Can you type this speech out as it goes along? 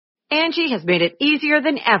Angie has made it easier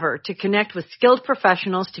than ever to connect with skilled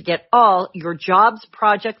professionals to get all your jobs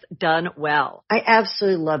projects done well. I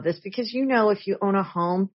absolutely love this because, if you own a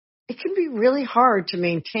home, it can be really hard to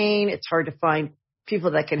maintain. It's hard to find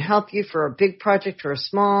people that can help you for a big project or a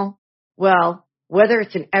small. Well, whether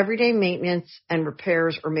it's in everyday maintenance and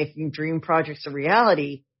repairs or making dream projects a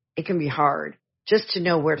reality, it can be hard just to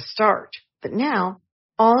know where to start. But now,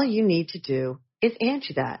 all you need to do is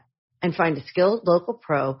Angie that and find a skilled local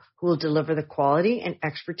pro who will deliver the quality and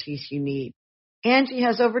expertise you need. Angie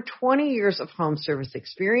has over 20 years of home service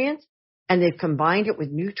experience, and they've combined it with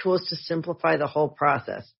new tools to simplify the whole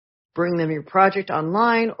process. Bring them your project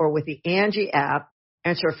online or with the Angie app,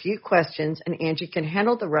 answer a few questions, and Angie can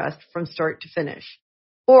handle the rest from start to finish.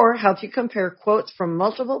 Or help you compare quotes from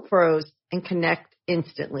multiple pros and connect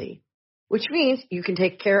instantly, which means you can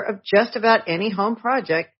take care of just about any home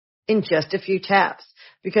project in just a few taps.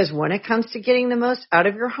 Because when it comes to getting the most out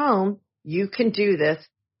of your home, you can do this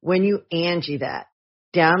when you Angie that.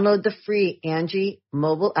 Download the free Angie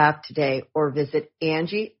mobile app today or visit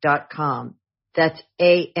Angie.com. That's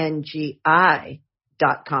ANGI.com.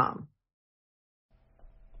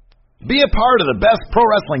 Be a part of the best pro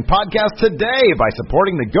wrestling podcast today by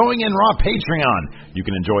supporting the Going In Raw Patreon. You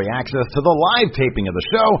can enjoy access to the live taping of the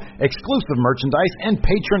show, exclusive merchandise, and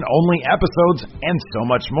patron-only episodes, and so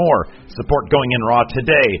much more. Support Going In Raw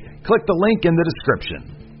today. Click the link in the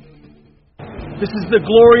description. This is the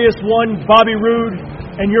glorious one, Bobby Roode,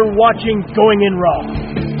 and you're watching Going In Raw.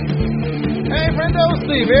 Hey, friendo,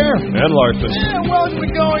 Steve here. And Larson. And welcome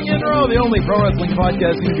to Going In Raw, the only pro wrestling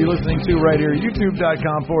podcast you can be listening to right here,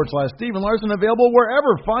 youtube.com/Steve and Larson, available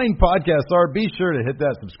wherever fine podcasts are. Be sure to hit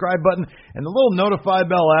that subscribe button and the little notify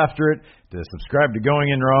bell after it to subscribe to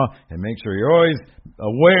Going In Raw, and make sure you're always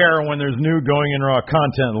aware when there's new Going In Raw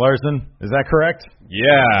content, Larson. Is that correct?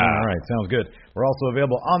 Yeah. All right, sounds good. We're also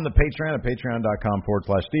available on the Patreon at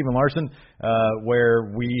patreon.com/Steve and Larson,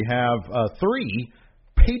 where we have 3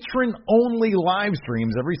 patron-only live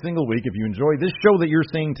streams every single week. If you enjoy this show that you're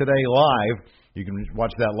seeing today live, you can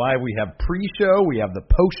watch that live. We have pre-show. We have the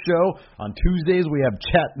post-show. On Tuesdays, we have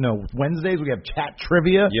Wednesdays, we have chat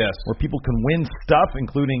trivia. Yes. Where people can win stuff,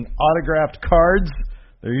 including autographed cards.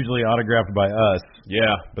 They're usually autographed by us.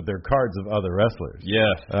 Yeah. But they're cards of other wrestlers.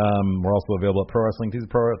 Yes. We're also available at Pro Wrestling Tees,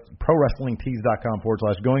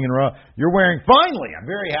 ProWrestlingTees.com/Going In Raw. You're wearing, finally, I'm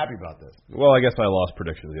very happy about this. Well, I guess I lost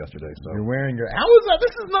predictions yesterday, so. You're wearing your, how is that?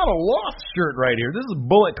 This is not a lost shirt right here. This is a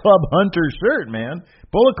Bullet Club Hunter shirt, man.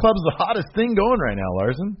 Bullet Club's the hottest thing going right now,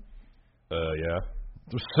 Larson. Yeah.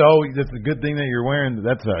 So that's a good thing that you're wearing.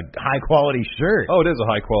 That's a high-quality shirt. Oh, it is a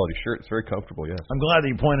high-quality shirt. It's very comfortable, yes. I'm glad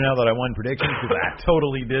that you pointed out that I won predictions, because I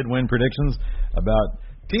totally did win predictions about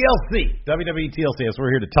TLC, WWE TLC. That's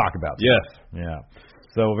what we're here to talk about. Yes. Yeah.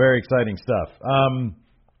 So very exciting stuff.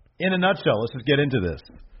 In a nutshell, let's just get into this.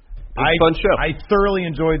 It's a fun show. I thoroughly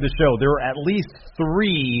enjoyed the show. There were at least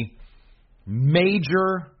 3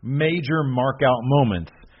 major mark-out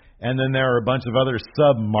moments. And then there are a bunch of other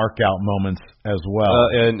sub-mark-out moments as well.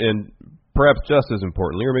 And perhaps just as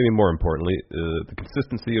importantly, or maybe more importantly, the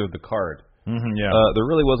consistency of the card. Mm-hmm, yeah. There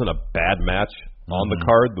really wasn't a bad match on the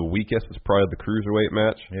card. The weakest was probably the Cruiserweight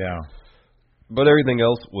match. Yeah. But everything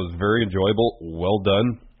else was very enjoyable, well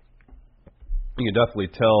done. You can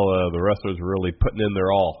definitely tell the wrestlers were really putting in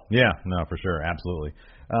their all. Yeah, no, for sure, absolutely.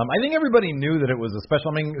 I think everybody knew that it was a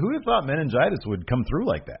special. I mean, who would have thought meningitis would come through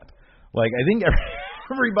like that? Like, I think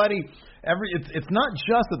it's not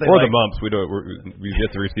just that they or the mumps. We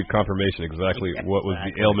yet to receive confirmation exactly what was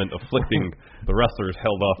the ailment afflicting the wrestlers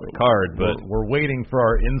held off the card, but we're waiting for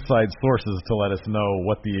our inside sources to let us know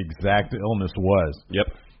what the exact illness was.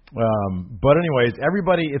 Yep. But anyways,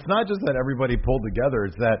 it's not just that everybody pulled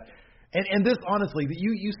together. It's that, and this honestly,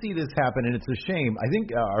 you see this happen, and it's a shame. I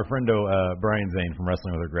think our friendo Brian Zane from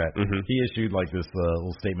Wrestling with Regret, he issued like this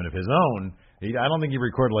little statement of his own. I don't think he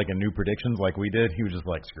recorded like a new predictions like we did. He was just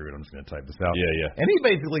like, screw it, I'm just going to type this out. Yeah. And he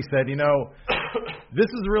basically said, this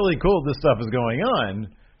is really cool, this stuff is going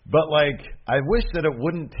on, but like, I wish that it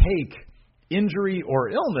wouldn't take injury or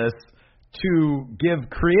illness to give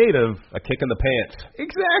creative a kick in the pants.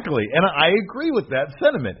 Exactly. And I agree with that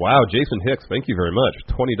sentiment. Wow, Jason Hicks, thank you very much.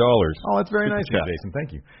 $20. Oh, that's very nice of you, Jason.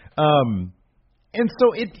 Thank you. And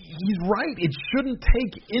so he's right. It shouldn't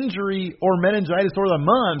take injury or meningitis or the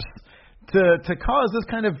mumps to cause this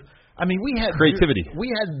kind of, I mean, we had creativity.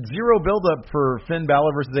 We had zero buildup for Finn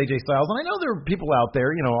Balor versus AJ Styles, and I know there are people out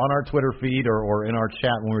there, on our Twitter feed or in our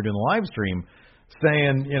chat when we were doing the live stream,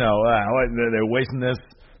 saying, they're wasting this.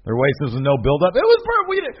 They're wasting this with no buildup. It was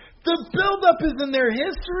the buildup is in their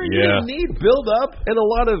history. Yeah. You didn't need buildup. And a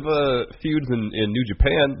lot of feuds in New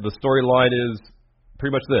Japan, the storyline is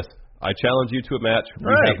pretty much this: I challenge you to a match. We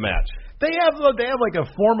have match. They have like a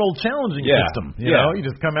formal challenging system. You know, you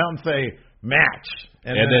just come out and say match,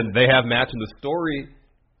 and then they have match, and the story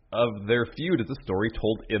of their feud is a story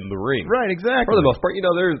told in the ring. Right, exactly. For the most part, you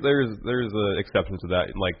know, there's exceptions to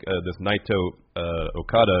that. Like this Naito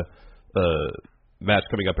Okada match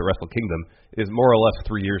coming up at Wrestle Kingdom is more or less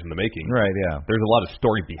 3 years in the making. Right, yeah. There's a lot of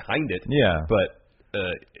story behind it. Yeah. But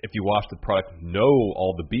if you watch the product, know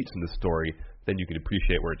all the beats in the story, then you can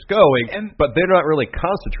appreciate where it's going. But they're not really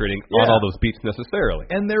concentrating on all those beats necessarily.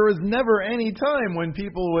 And there was never any time when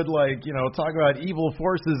people would, like, you know, talk about evil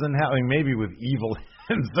forces and how, I mean, maybe with evil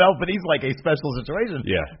himself, but he's like a special situation.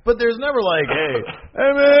 Yeah. But there's never like, hey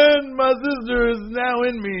man, my sister is now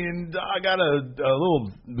in me, and I got a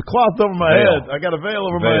little cloth over my head. I got a veil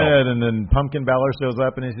over my head, and then Pumpkin Balor shows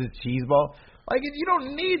up and it's his cheese ball. Like, you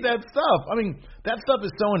don't need that stuff. I mean, that stuff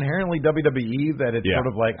is so inherently WWE that it's sort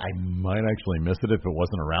of like, I might actually miss it if it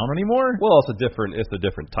wasn't around anymore. Well, it's a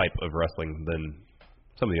different type of wrestling than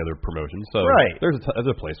some of the other promotions. So there's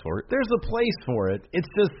a place for it. There's a place for it. It's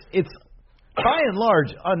just, it's by and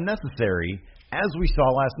large unnecessary, as we saw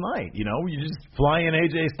last night. You know, you just fly in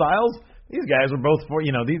AJ Styles. These guys were both,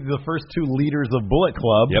 these are the first two leaders of Bullet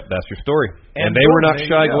Club. Yep, that's your story. And they were not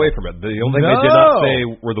shying away from it. The only thing they did not say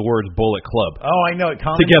were the words Bullet Club. Oh, I know.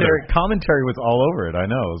 Commentary was all over it. I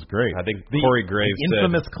know. It was great. I think Corey Graves said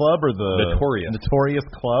Infamous Club or the Notorious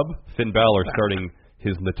Club. Finn Balor starting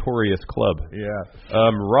his Notorious Club. Yeah.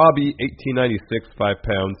 Robbie, 1896, 5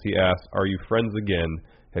 pounds. He asks, are you friends again?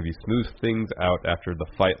 Have you smoothed things out after the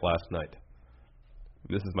fight last night?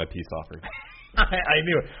 This is my peace offering.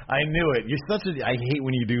 I knew it. You're such a. I hate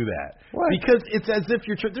when you do that. What? Because it's as if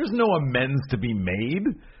there's no amends to be made.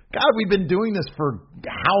 God, we've been doing this for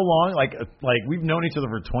how long? Like we've known each other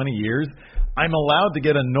for 20 years. I'm allowed to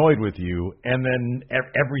get annoyed with you, and then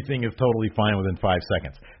everything is totally fine within 5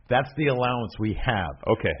 seconds. That's the allowance we have.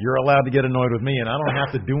 Okay. You're allowed to get annoyed with me, and I don't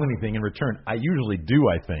have to do anything in return. I usually do,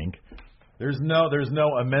 I think. There's no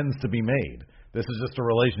amends to be made. This is just a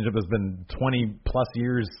relationship that's been 20-plus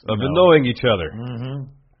years of knowing each other. Mm-hmm.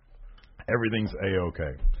 Everything's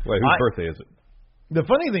A-okay. Wait, whose birthday is it? The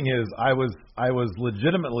funny thing is, I was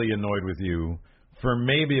legitimately annoyed with you for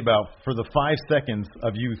the 5 seconds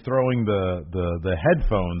of you throwing the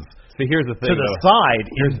headphones. See, here's the thing, to the side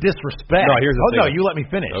in disrespect. No, here's the thing. No, you let me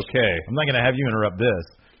finish. Okay. I'm not going to have you interrupt this.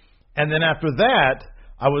 And then after that,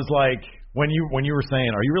 I was like, when you were saying,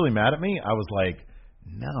 "Are you really mad at me?" I was like,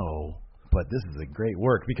 "No." But this is a great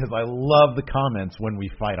work because I love the comments when we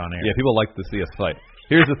fight on air. Yeah, people like to see us fight.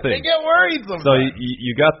 Here's the thing. They get worried sometimes. So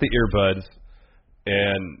you got the earbuds,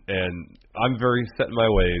 and I'm very set in my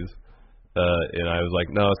ways, and I was like,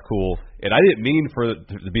 no, it's cool. And I didn't mean for it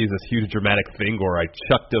to be this huge dramatic thing where I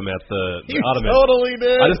chucked them at the ottoman. You totally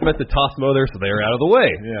did. I just meant to toss them over there so they were out of the way.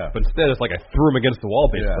 Yeah. But instead, it's like I threw them against the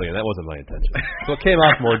wall, basically, and that wasn't my intention. So it came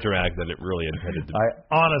off more dramatic than it really intended to be. I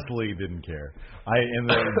honestly didn't care. In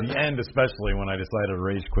the end, especially when I decided to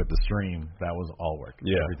rage quit the stream, that was all work.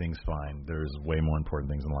 Yeah. Everything's fine. There's way more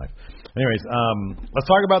important things in life. Anyways, let's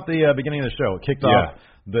talk about the beginning of the show. It kicked off.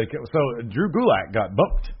 So Drew Gulak got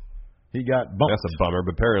bumped. He got bumped. That's a bummer,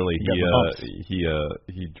 but apparently he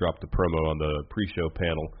dropped a promo on the pre-show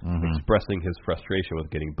panel expressing his frustration with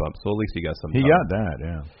getting bumped. So at least he got some. He got that,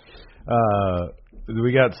 yeah.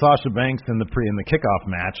 We got Sasha Banks in the kickoff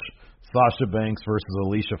match. Sasha Banks versus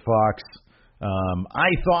Alicia Fox.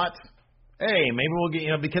 I thought, hey, maybe we'll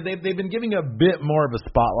get because they've been giving a bit more of a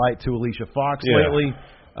spotlight to Alicia Fox lately.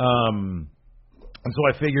 And so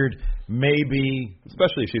I figured maybe,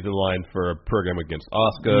 especially if she's in line for a program against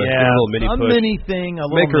Asuka, a little mini push, mini thing, a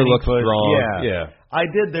little make her look push. strong. Yeah. I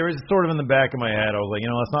did. There was sort of in the back of my head. I was like,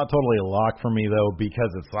 it's not totally a lock for me though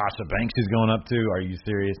because it's Sasha Banks she's going up to. Are you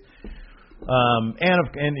serious?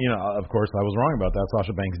 Of course, I was wrong about that.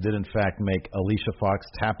 Sasha Banks did in fact make Alicia Fox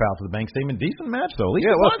tap out to the Bank Statement. Decent match though.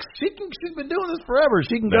 Alicia Fox, she's been doing this forever.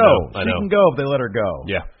 She can go. I know. She can go if they let her go.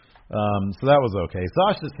 Yeah. So that was okay.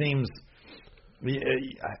 Sasha seems.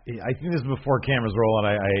 I think this is before cameras roll, and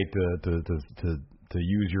I hate to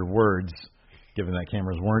use your words, given that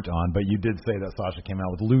cameras weren't on. But you did say that Sasha came out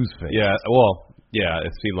with lose face. Yeah, well, yeah,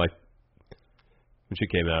 it seemed like when she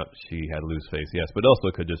came out, she had lose face. Yes, but also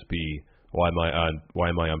it could just be why am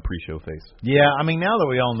I on pre-show face? Yeah, I mean now that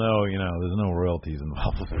we all know, there's no royalties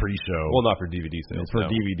involved with pre-show. Well, not for DVD sales. It's for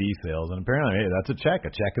DVD sales, and apparently, hey, that's a check. A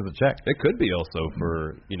check is a check. It could be also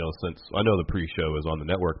for since I know the pre-show is on the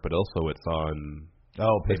network, but also it's on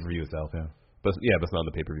pay-per-view itself. Yeah. But it's not on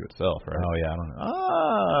the pay-per-view itself, right? Oh yeah, I don't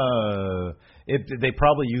know. They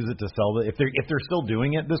probably use it to sell if they're still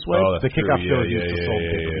doing it this way. The kickoff show is used to sell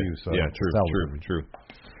pay-per-view. So yeah, true.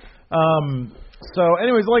 So,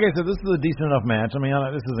 anyways, like I said, this is a decent enough match. I mean,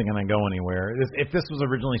 this isn't going to go anywhere. If this was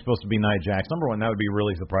originally supposed to be Nia Jax, number one, that would be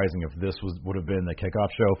really surprising if this would have been the kickoff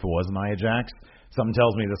show if it was Nia Jax. Something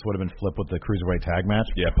tells me this would have been flipped with the Cruiserweight tag match.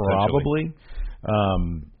 Yeah, probably.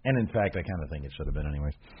 And in fact, I kind of think it should have been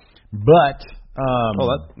anyways. But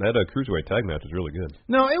that Cruiserweight tag match is really good.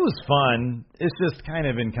 No, it was fun. It's just kind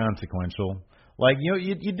of inconsequential. Like,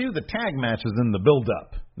 you do the tag matches in the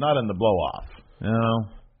build-up, not in the blow-off. You know?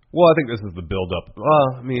 Well, I think this is the build-up.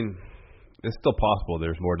 I mean, it's still possible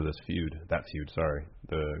there's more to this feud.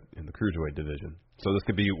 In the Cruiserweight division. So this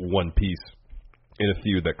could be one piece in a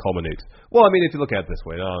feud that culminates. Well, I mean, if you look at it this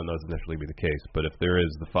way, I don't know if that's necessarily be the case, but if there is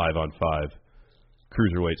the 5-on-5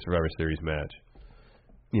 Cruiserweight Survivor Series match,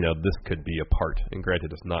 this could be a part. And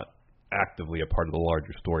granted, it's not actively a part of the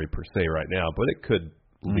larger story per se right now, but it could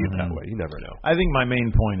lead that way. You never know. I think my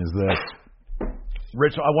main point is this.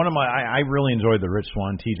 I really enjoyed the Rich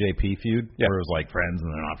Swann TJP feud, where it was like friends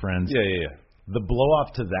and they're not friends. Yeah. The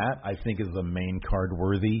blow-off to that, I think, is the main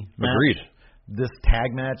card-worthy match. Agreed. This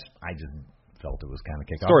tag match, I just felt it was kind of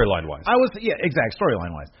kick-off. Storyline-wise.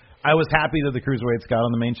 Storyline-wise. I was happy that the Cruiserweights got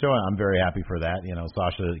on the main show. I'm very happy for that.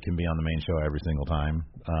 Sasha can be on the main show every single time.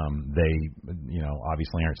 They,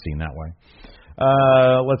 obviously aren't seen that way.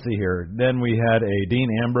 Let's see here. Then we had a Dean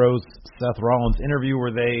Ambrose, Seth Rollins interview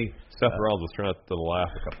where Seth Rollins was trying to laugh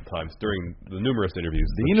a couple times during the numerous interviews.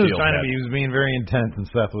 Dean was he was being very intense, and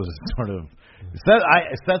Seth was sort of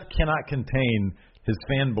Seth cannot contain his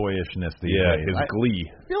fanboyishness these days. His glee.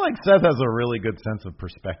 I feel like Seth has a really good sense of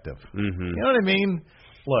perspective. Mm-hmm. You know what I mean?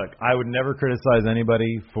 Look, I would never criticize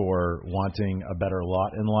anybody for wanting a better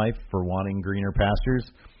lot in life, for wanting greener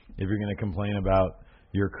pastures. If you're going to complain about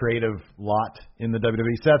your creative lot in the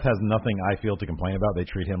WWE, Seth has nothing, I feel, to complain about. They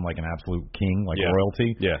treat him like an absolute king, like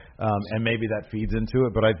royalty. Yeah. And maybe that feeds into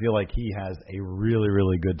it, but I feel like he has a really,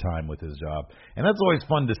 really good time with his job. And that's always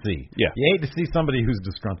fun to see. Yeah. You hate to see somebody who's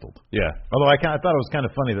disgruntled. Yeah. Although I thought it was kind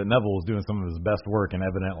of funny that Neville was doing some of his best work, and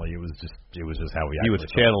evidently it was just how he was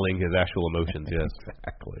channeling his actual emotions, yes.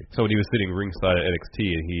 Exactly. So when he was sitting ringside at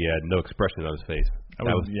NXT, he had no expression on his face.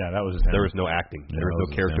 That was just him. There was no acting. There was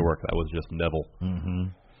no character work. That was just Neville. Mm-hmm.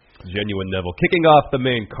 Genuine Neville. Kicking off the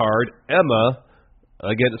main card, Emma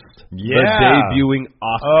against the debuting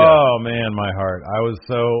Asuka. Oh, man, my heart. I was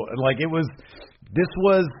this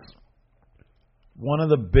was one of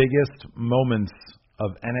the biggest moments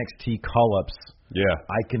of NXT call-ups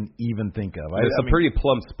I can even think of. It's a pretty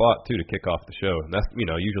plumb spot, too, to kick off the show. And that's,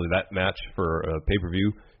 usually that match for a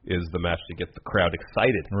pay-per-view is the match to get the crowd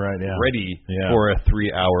excited, ready for a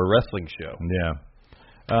 3-hour wrestling show. Yeah.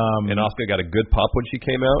 And Asuka got a good pop when she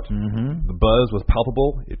came out. Mm-hmm. The buzz was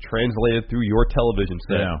palpable. It translated through your television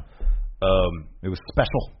set. Yeah. It was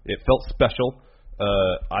special. It felt special.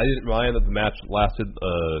 I didn't mind that the match lasted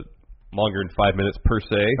longer than 5 minutes per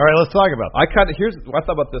se. All right, let's talk about that. I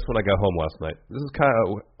thought about this when I got home last night. This is kind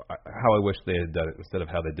of how I wish they had done it instead of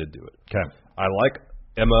how they did do it. Okay. I like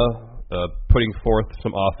Emma putting forth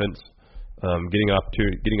some offense, getting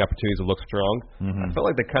opportunities to look strong. Mm-hmm. I felt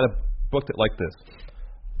like they kind of booked it like this.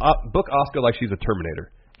 Book Asuka like she's a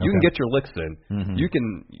Terminator. You can get your licks in. Mm-hmm. You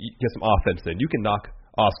can get some offense in. You can knock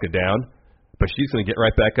Asuka down, but she's going to get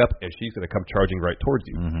right back up, and she's going to come charging right towards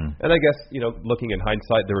you. Mm-hmm. And I guess, looking in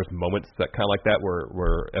hindsight, there was moments that kind of like that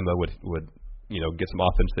where Emma would get some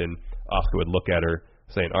offense in. Asuka would look at her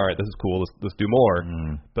saying, all right, this is cool. Let's do more.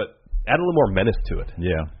 Mm. But add a little more menace to it.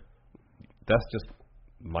 Yeah. That's just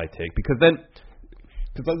my take. Because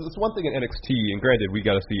it's one thing in NXT, and granted, we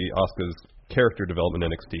got to see Asuka's character development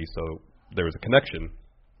in NXT, so there was a connection.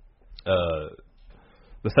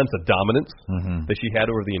 The sense of dominance that she had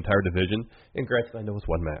over the entire division, and granted, I know it's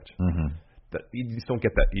one match. Mm-hmm. That you just don't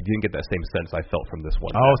get that. You didn't get that same sense I felt from this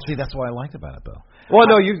one. Oh, match. see, that's what I liked about it, though. Well,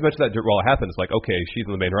 no, you mentioned that while it happened. It's like, okay, she's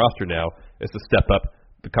on the main roster now. It's a step up.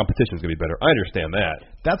 The competition's going to be better. I understand that.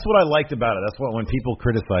 That's what I liked about it. That's what when people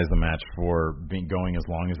criticize the match for going as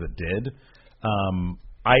long as it did.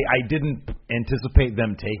 I didn't anticipate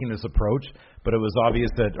them taking this approach, but it was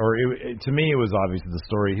obvious that, to me, it was obvious that the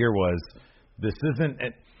story here was this isn't.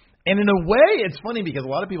 And in a way, it's funny because a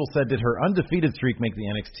lot of people said, did her undefeated streak make the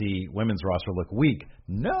NXT women's roster look weak?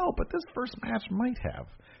 No, but this first match might have.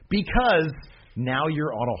 Because now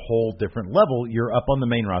you're on a whole different level. You're up on the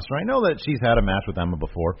main roster. I know that she's had a match with Emma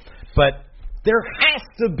before, but there has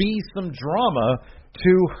to be some drama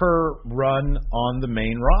to her run on the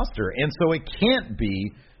main roster. And so it can't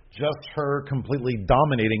be just her completely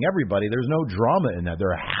dominating everybody. There's no drama in that.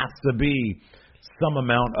 There has to be some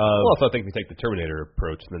amount of... Well, also I think if you take the Terminator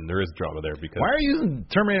approach, then there is drama there. Because why are you using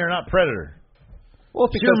Terminator, not Predator? Well,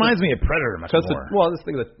 she reminds me of Predator much more. This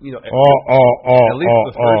thing that, at least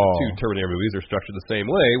the first two Terminator movies are structured the same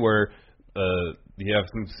way, where you have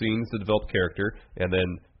some scenes to develop character, and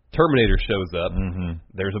then Terminator shows up. Mm-hmm.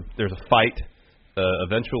 There's a fight.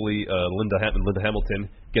 Eventually, Linda Hamilton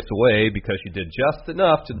gets away because she did just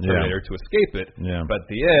enough to the Terminator to escape it. Yeah. But at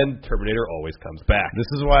the end, Terminator always comes back. This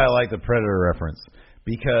is why I like the Predator reference,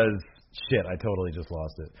 because shit, I totally just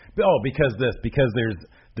lost it. Because there's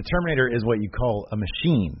the Terminator is what you call a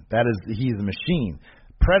machine. He's a machine.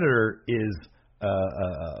 Predator is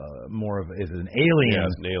is an alien,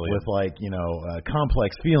 it's an alien with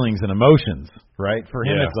complex feelings and emotions, right? For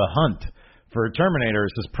him, it's a hunt. For a Terminator,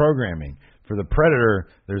 it's just programming. For the Predator,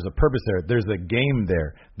 there's a purpose there. There's a game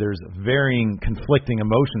there. There's varying, conflicting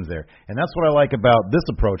emotions there. And that's what I like about this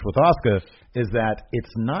approach with Asuka, is that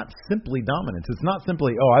it's not simply dominance. It's not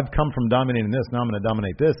simply, I've come from dominating this, now I'm going to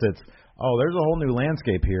dominate this. It's, there's a whole new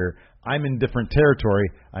landscape here. I'm in different territory.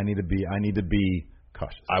 I need to be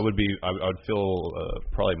cautious. I would feel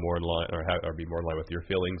probably more in line, or be more in line with your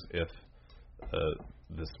feelings if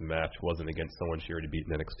this match wasn't against someone she already beat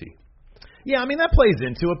in NXT. Yeah, I mean that plays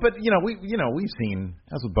into it, but we've seen,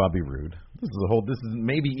 as with Bobby Roode, this is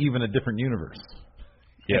maybe even a different universe.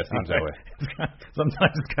 Yeah, it seems that way.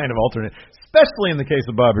 Sometimes it's kind of alternate, especially in the case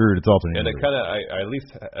of Bobby Roode, it's alternate. And it kind of, I at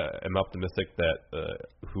least am optimistic that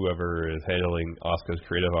whoever is handling Asuka's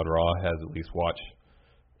creative on Raw has at least watched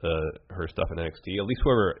her stuff in NXT. At least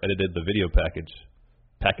whoever edited the video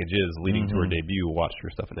packages leading to her debut watched her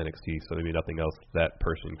stuff in NXT. So maybe nothing else, that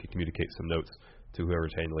person can communicate some notes to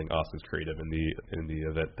whoever's handling Asuka's creative in the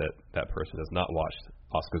event that person has not watched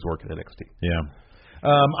Asuka's work in NXT. Yeah.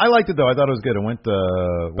 I liked it, though. I thought it was good. It went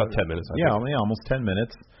about 10 minutes. I think. Almost 10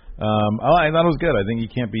 minutes. I thought it was good. I think you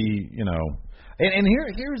can't be, And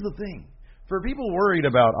here's the thing. For people worried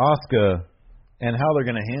about Asuka and how they're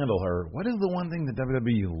going to handle her, what is the one thing that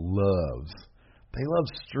WWE loves? They love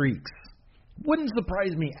streaks. Wouldn't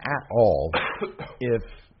surprise me at all if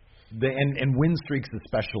and win streaks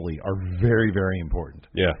especially are very, very important.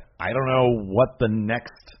 Yeah. I don't know what the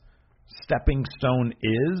next stepping stone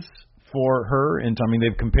is for her. And I mean,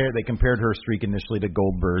 they compared her streak initially to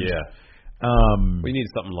Goldberg's. Yeah. We need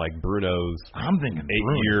something like Bruno's. I'm thinking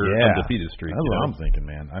 8-year undefeated streak. That's what I'm thinking,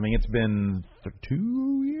 man. I mean, it's been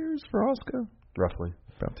 2 years for Asuka, roughly.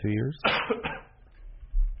 About 2 years.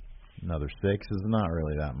 Another 6 is not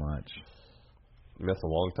really that much. I mean, that's a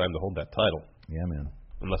long time to hold that title. Yeah, man.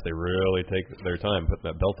 Unless they really take their time putting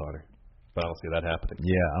that belt on her. But I don't see that happening.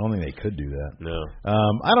 Yeah, I don't think they could do that. No.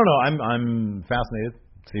 I don't know. I'm fascinated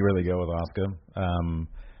to see where they go with Asuka.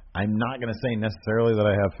 I'm not going to say necessarily that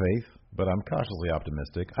I have faith, but I'm cautiously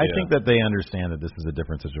optimistic. I think that they understand that this is a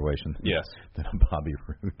different situation. Yes. Than a Bobby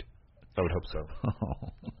Roode. I would hope so.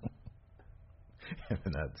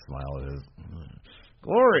 And that smile is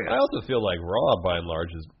glorious. I also feel like Raw, by and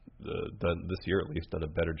large, has done this year at least done a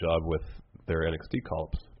better job with their NXT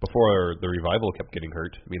call-ups. Before the Revival kept getting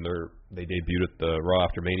hurt. I mean, they debuted at the Raw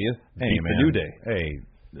after Mania. Hey, man. The New Day. Hey,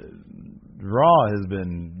 Raw has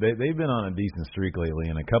been they've been on a decent streak lately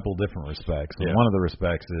in a couple different respects. And one of the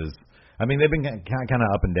respects is, I mean, they've been kind of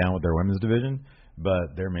up and down with their women's division,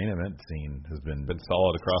 but their main event scene has been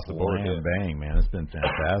solid across the board. Bang, man, it's been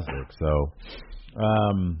fantastic. So,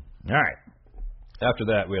 all right. After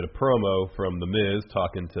that, we had a promo from The Miz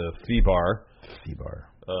talking to T-Bar.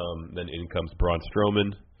 Then in comes Braun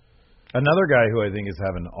Strowman. Another guy who I think is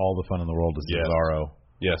having all the fun in the world is Cesaro.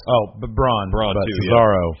 Yes. Oh, but Braun but too,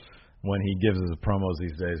 Cesaro, when he gives his promos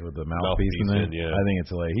these days with the mouthpiece in there, I think it's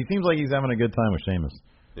hilarious. He seems like he's having a good time with Sheamus.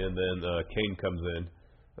 And then Kane comes in.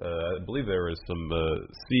 I believe there was some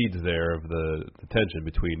seeds there of the tension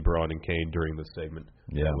between Braun and Kane during this segment.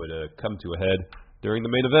 Yeah. That would come to a head during the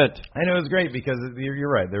main event. And it was great because you're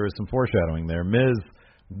right. There was some foreshadowing there. Miz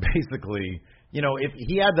basically, if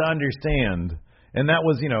he had to understand, and that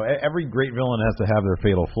was, every great villain has to have their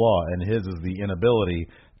fatal flaw, and his is the inability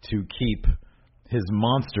to keep his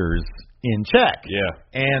monsters in check. Yeah.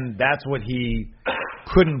 And that's what he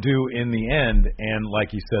couldn't do in the end, and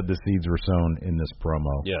like you said, the seeds were sown in this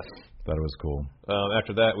promo. Yes. Thought it was cool.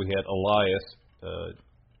 After that, we had Elias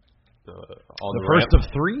on the first ramp.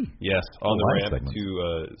 of 3? Yes, on the ramp segment.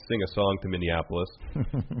 to sing a song to Minneapolis.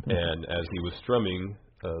 And as he was strumming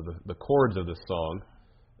the chords of this song,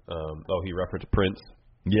 he referenced Prince.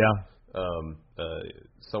 Yeah.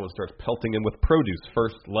 Someone starts pelting him with produce.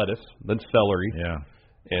 First lettuce, then celery. Yeah.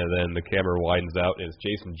 And then the camera widens out, and it's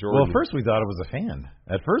Jason Jordan. Well, at first we thought it was a fan.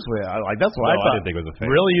 At first, that's what I thought. I didn't think it was a fan.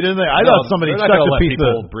 Really? You didn't think? I thought somebody stuck a piece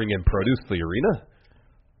of... bring in produce to the arena.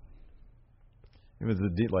 It was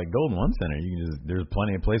like Golden One Center. There's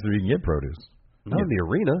plenty of places where you can get produce. Not in the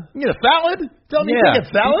arena. You get a salad? Tell me you can get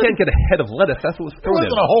salad? You can't get a head of lettuce. That's what was thrown in.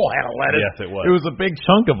 It wasn't a whole head of lettuce. Yes, it was. It was a big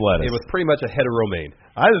chunk of lettuce. It was pretty much a head of romaine.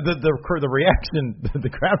 The reaction, the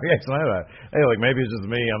crowd reaction I had, hey, like maybe it's just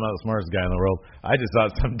me. I'm not the smartest guy in the world. I just thought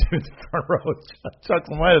some dude in the front row chucked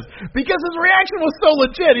some lettuce because his reaction was so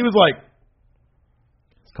legit. He was like,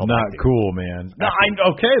 "Not cool, man." No,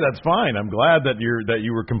 okay. That's fine. I'm glad that you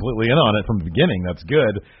were completely in on it from the beginning. That's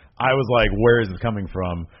good. I was like, where is this coming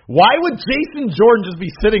from? Why would Jason Jordan just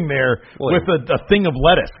be sitting there with a thing of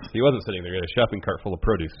lettuce? He wasn't sitting there. He had a shopping cart full of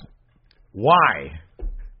produce. Why?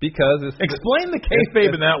 Because explain the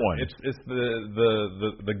kayfabe in that one. It's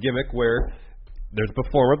the gimmick where there's a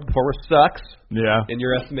performer. The performer sucks. Yeah. In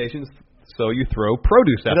your estimations, so you throw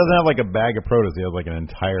produce at him. He doesn't have like a bag of produce. He has like an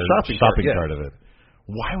entire shopping cart of it.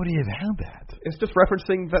 Why would he have had that? It's just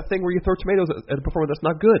referencing that thing where you throw tomatoes at a performer that's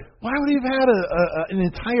not good. Why would he have had an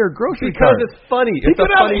entire grocery cart? Because it's funny. He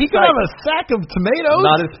could have a sack of tomatoes.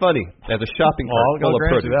 Not as funny as a shopping cart full of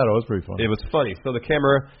produce. That was pretty funny. It was funny. So the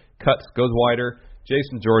camera cuts, goes wider.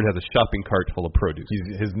 Jason Jordan has a shopping cart full of produce.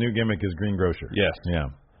 His new gimmick is Green Grocer. Yes.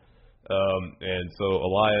 Yeah. And so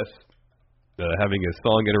Elias, having his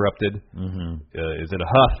song interrupted, is in a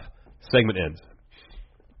huff. Segment ends.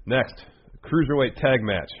 Next. Cruiserweight tag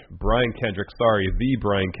match. The Brian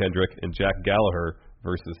Kendrick and Jack Gallagher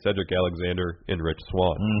versus Cedric Alexander and Rich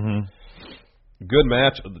Swann. Good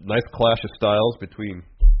match. Nice clash of styles between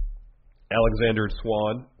Alexander and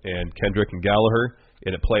Swann and Kendrick and Gallagher.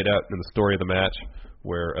 And it played out in the story of the match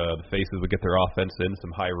where the faces would get their offense in,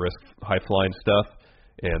 some high-risk, high-flying stuff,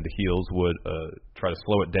 and the heels would try to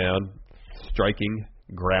slow it down, striking,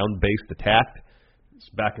 ground-based attack. It's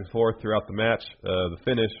back and forth throughout the match. The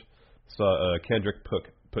finish saw Kendrick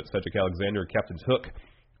put Cedric Alexander in Captain's Hook.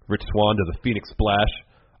 Rich Swann does a Phoenix Splash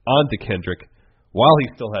onto Kendrick while he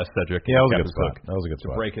still has Cedric. Yeah, that was a good spot. That was a good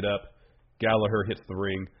spot. To break it up, Gallagher hits the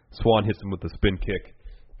ring. Swann hits him with the spin kick.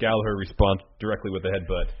 Gallagher responds directly with a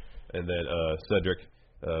headbutt. And then Cedric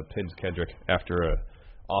pins Kendrick after a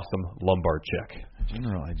awesome lumbar check.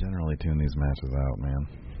 I generally tune these matches out, man.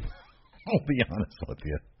 I'll be honest with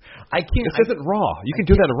you. This isn't Raw. You can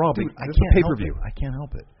do that in Raw, but it's a pay-per-view. I can't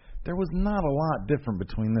help it. There was not a lot different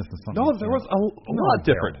between this and something. No, there was a lot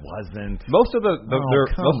different. There wasn't. Most of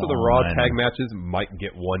the Raw tag matches might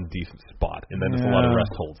get one decent spot, and then there's a lot of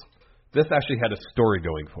rest holds. This actually had a story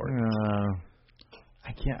going for it.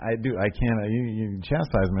 I can't. You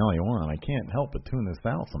chastise me all you want. I can't help but tune this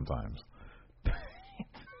out sometimes.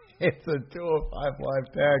 It's a 205 live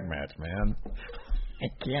tag match, man. I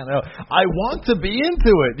can't help. I want to be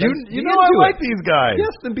into it. You know I like these guys. Yes,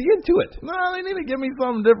 then be into it. No, they need to give me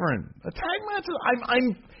something different. A tag match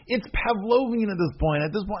is it's Pavlovian at this point. At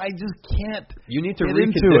this point, I just can't. You need to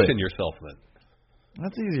recondition yourself then.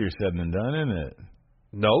 That's easier said than done, isn't it?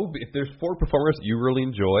 No, if there's 4 performers you really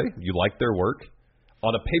enjoy, you like their work,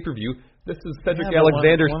 on a pay-per-view, this is Cedric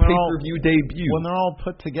Alexander's pay-per-view debut. When they're all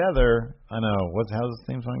put together, I know. How does the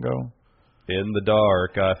theme song go? In the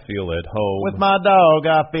dark, I feel at home. With my dog,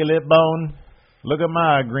 I feel it bone. Look at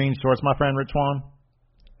my green shorts, my friend Rich Swann.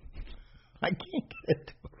 I can't get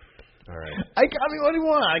it. All right. I mean, what do you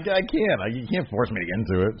want? I can't. You can't force me to get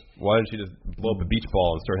into it. Why don't you just blow up a beach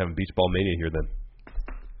ball and start having beach ball mania here then?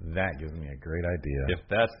 That gives me a great idea. If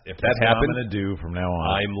that happens, what I'm going to do from now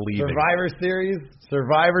on. I'm leaving. Survivor Series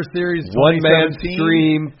 2017. One-man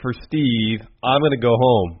stream for Steve. I'm going to go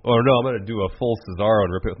home. Or no, I'm going to do a full Cesaro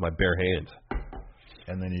and rip it with my bare hands.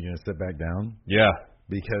 And then you're going to sit back down? Yeah.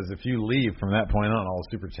 Because if you leave from that point on, all the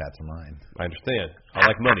super chats are mine. I understand. I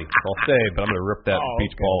like money. I'll stay, but I'm going to rip that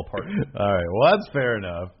beach ball apart. All right. Well, that's fair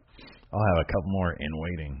enough. I'll have a couple more in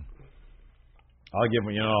waiting. I'll give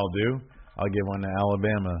one. You know what I'll do? I'll give one to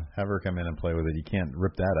Alabama. Have her come in and play with it. You can't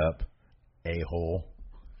rip that up, a-hole.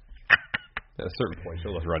 At a certain point,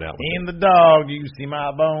 she'll just run out. In the dog, you see my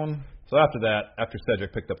bone. So after that, after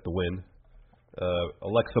Cedric picked up the win,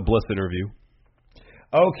 Alexa Bliss interview.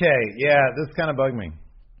 Okay, yeah, this kind of bugged me.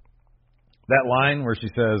 That line where she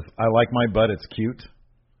says, I like my butt, it's cute.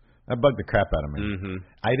 That bugged the crap out of me. Mm-hmm.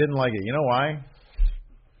 I didn't like it. You know why?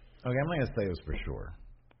 Okay, I'm not going to say this for sure.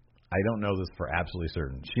 I don't know this for absolutely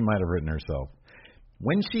certain. She might have written herself.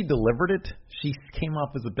 When she delivered it, she came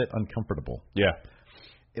off as a bit uncomfortable. Yeah.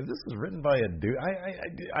 If this is written by a dude,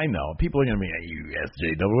 I know. People are going to be,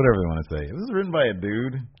 SJW, whatever they want to say. If this is written by a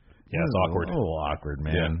dude, yeah, it's awkward. A little awkward,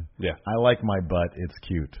 man. Yeah. I like my butt, it's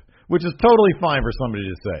cute. Which is totally fine for somebody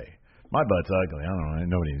to say. My butt's ugly. I don't know.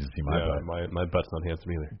 Nobody needs to see my butt. My butt's not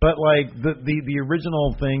handsome either. But like the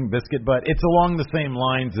original thing, biscuit butt, it's along the same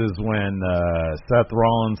lines as when Seth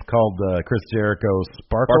Rollins called Chris Jericho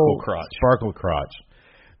Sparkle Crotch. Sparkle Crotch.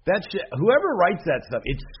 That shit, whoever writes that stuff,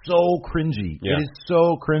 it's so cringy. Yeah. It is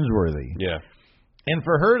so cringeworthy. Yeah. And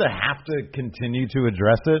for her to have to continue to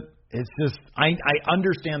address it, it's just, I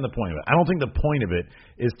understand the point of it. I don't think the point of it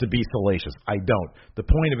is to be salacious. I don't. The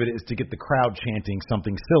point of it is to get the crowd chanting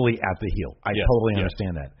something silly at the heel. I totally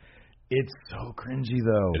understand that. It's so cringy,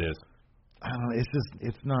 though. It is. I don't know. It's just,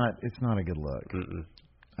 it's not a good look.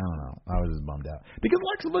 I don't know. I was just bummed out. Because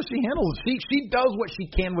Alexa Bliss, she does what she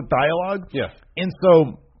can with dialogue. Yeah. And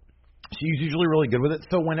so she's usually really good with it.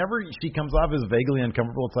 So whenever she comes off as vaguely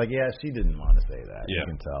uncomfortable, it's like, yeah, she didn't want to say that. Yeah.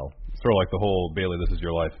 You can tell. Sort of like the whole Bailey, this is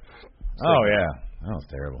your life. Oh, yeah. That was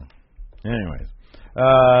terrible. Anyways.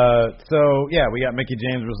 So, yeah, we got Mickie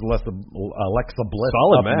James versus Alexa Bliss.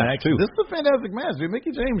 Solid match, too. This is a fantastic match, dude.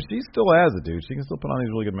 Mickie James, she still has it, dude. She can still put on these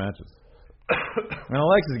really good matches. And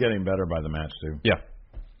Alexa's getting better by the match, too. Yeah.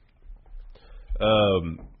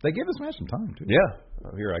 They gave this match some time, too. Yeah.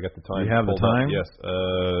 Oh, here, I got the time. You have the time? Yes.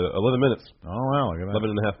 11 minutes. Oh, wow. Look at that. 11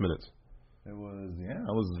 and a half minutes. It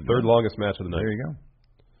was Third longest match of the night. There you go.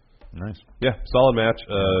 Nice. Yeah, solid match.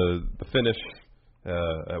 The finish,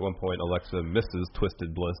 at one point, Alexa misses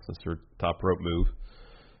Twisted Bliss. That's her top rope move.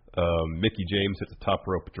 Mickie James hits a top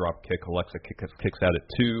rope drop kick. Alexa kicks out at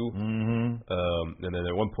 2. Mm-hmm. And then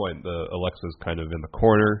at one point, Alexa's kind of in the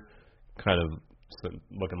corner, kind of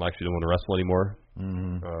looking like she didn't want to wrestle anymore.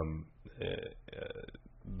 Mm-hmm.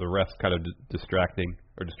 The ref's kind of distracted.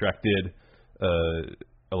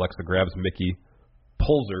 Alexa grabs Mickie,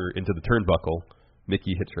 pulls her into the turnbuckle.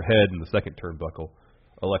 Mickie hits her head in the second turnbuckle.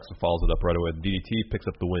 Alexa follows it up right away. DDT picks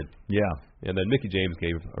up the win. Yeah. And then Mickie James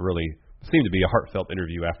gave seemed to be a heartfelt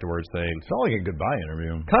interview afterwards saying... Felt like a goodbye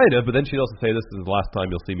interview. Kind of, but then she'd also say, this is the last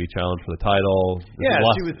time you'll see me challenge for the title.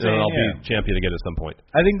 She was saying, I'll be champion again at some point.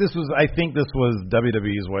 I think this was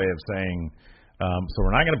WWE's way of saying, so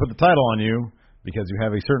we're not going to put the title on you because you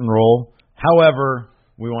have a certain role. However,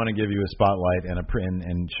 we want to give you a spotlight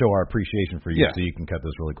and show our appreciation for you, so you can cut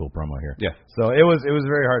this really cool promo here. Yeah. So it was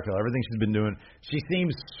very heartfelt. Everything she's been doing, she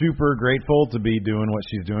seems super grateful to be doing what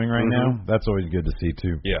she's doing right now. That's always good to see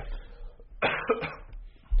too. Yeah.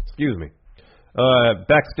 Excuse me.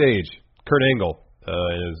 Backstage, Kurt Angle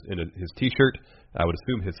in his T-shirt. I would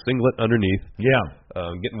assume his singlet underneath. Yeah.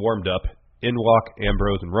 Getting warmed up. In walk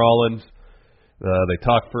Ambrose and Rollins. They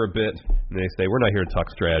talk for a bit, and they say, we're not here to talk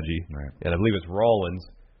strategy. Right. And I believe it's Rollins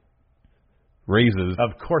raises.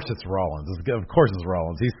 Of course it's Rollins. Of course it's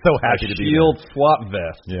Rollins. He's so happy to be there. Shield swap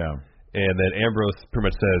vest. Yeah. And then Ambrose pretty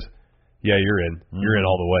much says, yeah, you're in. Mm-hmm. You're in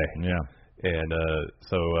all the way. Yeah. And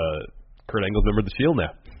so Kurt Angle's member of the Shield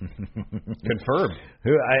now. Confirmed.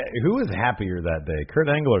 Who was happier that day, Kurt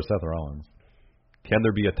Angle or Seth Rollins? Can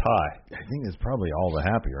there be a tie? I think it's probably all the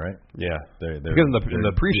happy, right? Yeah. Because in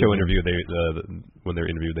the pre-show interview, when they were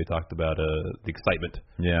interviewed, they talked about the excitement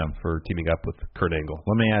for teaming up with Kurt Angle.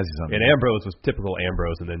 Let me ask you something. And Ambrose was typical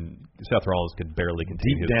Ambrose, and then Seth Rollins could barely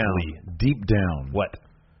continue his lead. Deep down. What?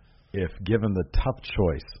 If given the tough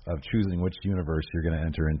choice of choosing which universe you're going to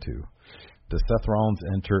enter into, does Seth Rollins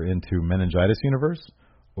enter into meningitis universe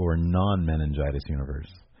or non-meningitis universe?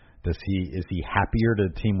 Is he happier to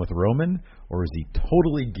team with Roman, or is he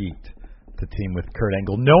totally geeked to team with Kurt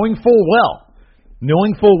Angle, knowing full well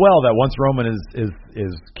that once Roman is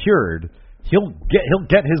cured, he'll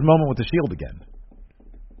get his moment with the Shield again?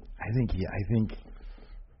 I think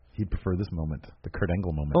he'd prefer this moment, the Kurt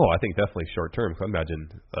Angle moment. Oh, I think definitely short term. So I imagine,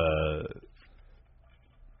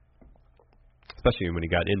 especially when he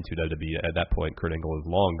got into WWE at that point, Kurt Angle was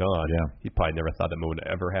long gone. Yeah. He probably never thought that moment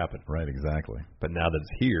would ever happen. Right, exactly. But now that it's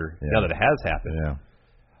here, now that it has happened. Yeah.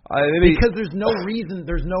 Because there's no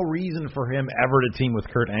reason for him ever to team with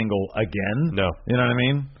Kurt Angle again. No. You know what I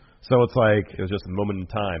mean? So it's like, it was just a moment in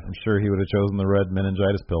time. I'm sure he would have chosen the red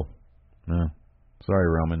meningitis pill. No. Sorry,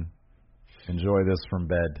 Roman. Enjoy this from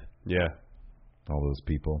bed. Yeah. All those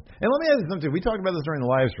people. And let me ask you something, too. We talked about this during the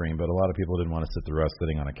live stream, but a lot of people didn't want to sit the rest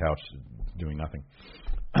sitting on a couch doing nothing.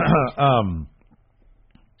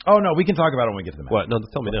 Oh, no, we can talk about it when we get to the match. What? No,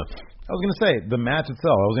 tell me now. I was going to say, the match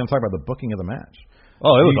itself. I was going to talk about the booking of the match.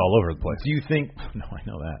 Oh, it was all over the place. Do you think... No, I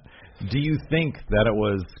know that. Do you think that it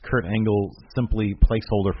was Kurt Angle simply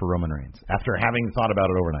placeholder for Roman Reigns after having thought about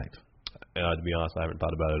it overnight? To be honest, I haven't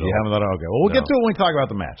thought about it at all. You haven't thought about it? Okay. Well, we'll get to it when we talk about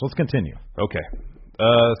the match. Let's continue. Okay.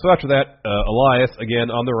 So after that, Elias, again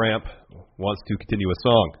on the ramp, wants to continue a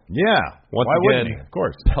song. Yeah. Once Why again, wouldn't he? Of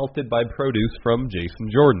course. Pelted by produce from Jason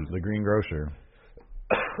Jordan. The green grocer.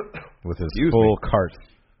 With his full cart.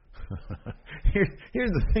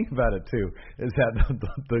 Here's the thing about it, too, is that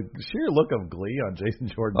the sheer look of glee on Jason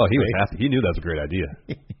Jordan's face. Oh, he was face. happy. He knew that was a great idea.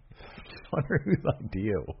 I wonder whose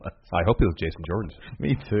idea it was. I hope it was Jason Jordan's.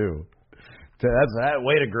 Me, too. That's that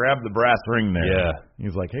way to grab the brass ring there. Yeah.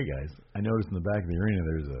 He's like, hey guys, I noticed in the back of the arena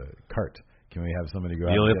there's a cart. Can we have somebody go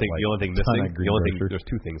out? The only thing there's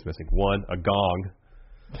two things missing. One, a gong.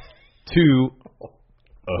 Two,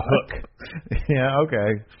 a hook. Yeah,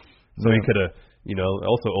 okay. So he could have,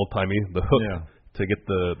 also old timey, the hook to get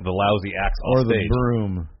the lousy axe off stage. Or the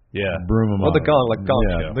broom. Yeah. Broom him or off. the gong, like gong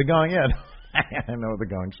show. The gong, yeah. I know what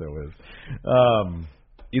the gong show is.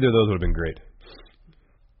 Either of those would have been great.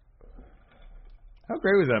 How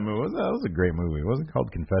great was that movie? That was a great movie. What was it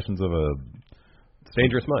called? Confessions of a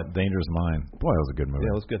Dangerous Mind. Dangerous Mind. Boy, that was a good movie.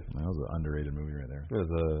 Yeah, it was good. That was an underrated movie right there. It was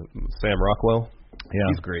Sam Rockwell. Yeah.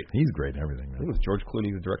 He's great. He's great in everything, man. I think it was George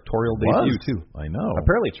Clooney's directorial debut, too. I know.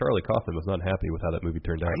 Apparently, Charlie Kaufman was not happy with how that movie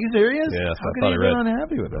turned out. Are you serious? Yeah, How could he be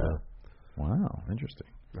unhappy with that? Wow, interesting.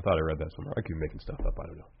 I thought I read that somewhere. I could be making stuff up. I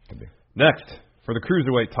don't know. Could be. Next, for the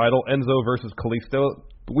Cruiserweight title, Enzo versus Kalisto.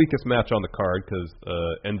 The weakest match on the card because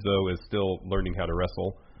Enzo is still learning how to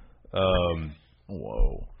wrestle.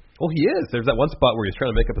 Whoa. Well, he is. There's that one spot where he's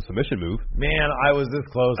trying to make up a submission move. Man, I was this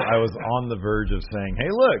close. I was on the verge of saying, hey,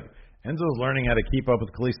 look, Enzo's learning how to keep up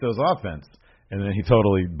with Kalisto's offense. And then he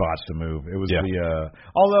totally botched a move. It was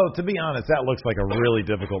although, to be honest, that looks like a really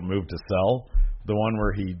difficult move to sell. The one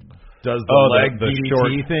where he does the leg the DDT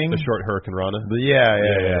short thing. The short Hurricane Rana. Yeah.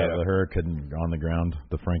 The Hurricane on the ground.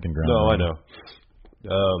 The Frankenground. No, I know.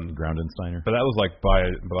 Groundensteiner. But that was like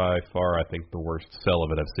by far, I think, the worst sell of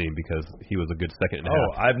it I've seen because he was a good second and a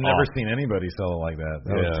half. I've never seen anybody sell it like that.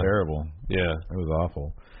 That was terrible. Yeah. It was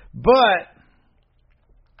awful. But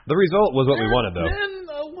the result was what we wanted, though. Then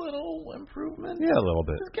a little improvement. Yeah, a little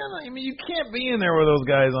bit. It's kinda, you can't be in there with those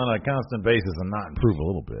guys on a constant basis and not improve a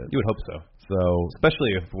little bit. You would hope so. So,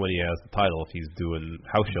 especially when he has the title, if he's doing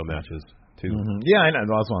house show matches. Mm-hmm. Yeah, I know.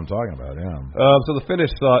 That's what I'm talking about, yeah. So the finish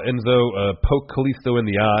saw Enzo poke Kalisto in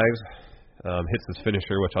the eyes, hits his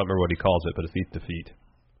finisher, which I don't remember what he calls it, but it's feet to feet.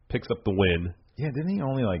 Picks up the win. Yeah, didn't he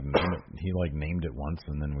only name it? He named it once,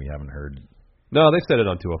 and then we haven't heard. No, they said it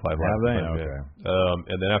on 205 Live. Have they? Okay.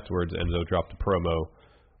 And then afterwards, Enzo dropped a promo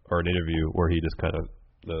or an interview where he just kind of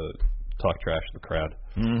talked trash to the crowd.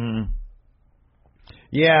 Mm-hmm.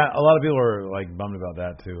 Yeah, a lot of people are bummed about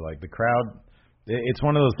that too. Like the crowd. It's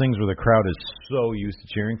one of those things where the crowd is so used to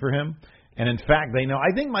cheering for him, and in fact, they know. I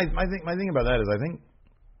think my thing about that is I think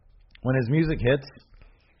when his music hits,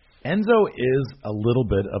 Enzo is a little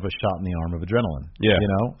bit of a shot in the arm of adrenaline. Yeah,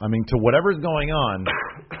 I mean, to whatever's going on,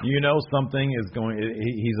 something is going.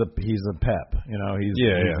 He's a pep. He's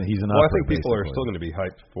an. Well, I think people are still going to be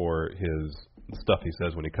hyped for his stuff he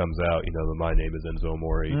says when he comes out. My name is Enzo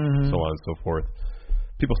Amore, so on and so forth.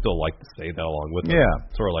 People still like to say that along with him. Yeah.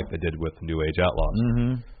 Sort of like they did with New Age Outlaws.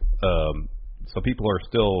 Mm-hmm. So people are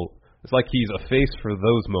still, it's like he's a face for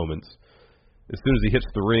those moments. As soon as he hits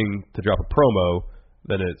the ring to drop a promo,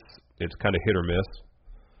 then it's kind of hit or miss.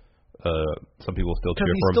 Some people still cheer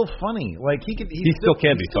for him. Because he's still funny. He still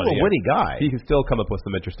can be funny. He's still a witty guy. He can still come up with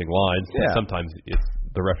some interesting lines. Yeah. Sometimes it's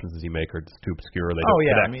the references he makes are just too obscure. They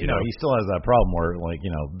don't connect, he still has that problem where 40%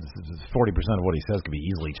 of what he says could be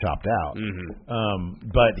easily chopped out.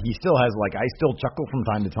 Mm-hmm. But he still has I still chuckle from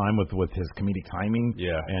time to time with his comedic timing.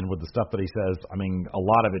 Yeah. And with the stuff that he says. I mean, a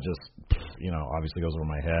lot of it just obviously goes over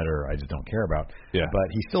my head or I just don't care about. Yeah. But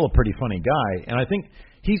he's still a pretty funny guy, and I think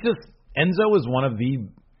Enzo is one of the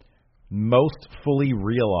most fully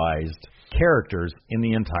realized characters in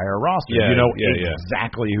the entire roster.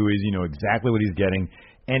 Exactly who he's, exactly what he's getting,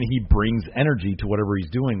 and he brings energy to whatever he's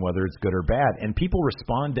doing, whether it's good or bad. And people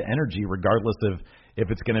respond to energy regardless of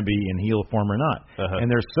if it's going to be in heel form or not.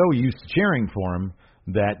 And they're so used to cheering for him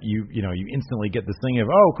that you instantly get this thing of,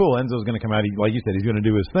 oh, cool, Enzo's going to come out. Like you said, he's going to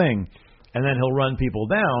do his thing, and then he'll run people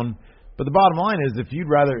down. But the bottom line is, if you'd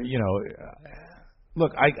rather,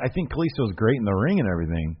 look, I think Kalisto's great in the ring and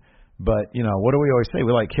everything. But, what do we always say?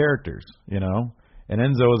 We like characters, and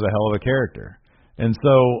Enzo is a hell of a character. And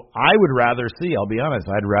so I would rather see, I'll be honest,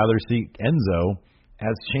 I'd rather see Enzo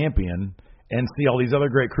as champion and see all these other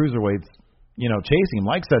great cruiserweights, chasing him,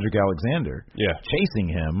 like Cedric Alexander, chasing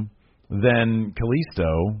him, than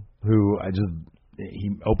Kalisto, who he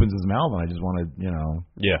opens his mouth and I just want to,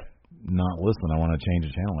 not listen. I want to change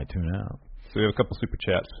the channel, tune out. So we have a couple super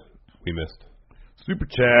chats we missed. Super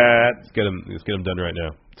chat. Let's get them done right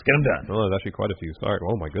now. Let's get them done. Oh, there's actually quite a few. Sorry.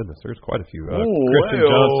 Oh my goodness, there's quite a few. Christian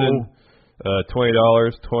Johnson,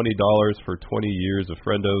 $20 for 20 years of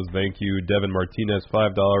friendos. Thank you. Devin Martinez,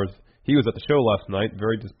 $5. He was at the show last night.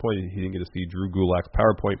 Very disappointed he didn't get to see Drew Gulak's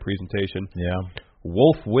PowerPoint presentation. Yeah.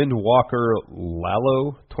 Wolf Windwalker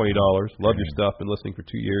Lalo, $20. Love your stuff. Been listening for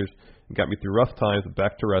 2 years. And got me through rough times, but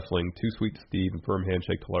back to wrestling. Too sweet to Steve and firm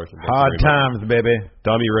handshake to Larson. Hard times, baby.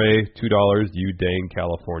 Dummy Ray, $2. You dang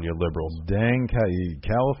California liberals. Dang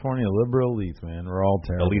California liberal elites, man. We're all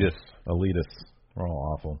terrible. Elitists. We're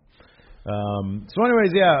all awful. So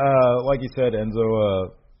anyways, like you said,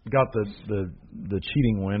 Enzo got the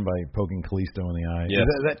cheating win by poking Kalisto in the eye. Yes.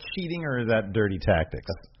 Is that cheating or is that dirty tactics?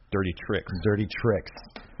 That's dirty tricks. Dirty tricks.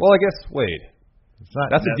 Well, I guess, wait. It's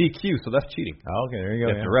not, that's a DQ, so that's cheating. Oh, okay, there you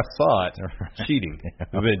go. If the ref saw it, cheating.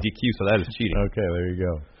 It would have been a DQ, so that is cheating. Okay, there you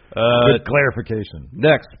go. Good clarification.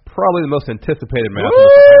 Next, probably the most anticipated match on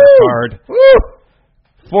the card. Woo!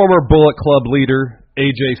 Former Bullet Club leader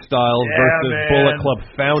AJ Styles versus man. Bullet Club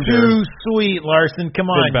founder. Too sweet, Larson. Come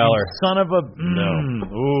on, Finn Balor. you son of a... No.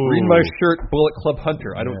 Ooh. Read my shirt, Bullet Club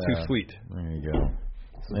Hunter. I don't too sweet. There you go.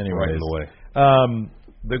 Anyways, right in the way.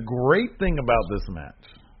 The great thing about this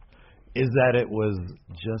match is that it was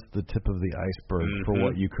just the tip of the iceberg for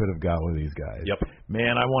what you could have got with these guys. Yep.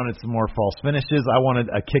 Man, I wanted some more false finishes. I wanted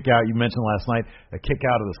a kick out. You mentioned last night, a kick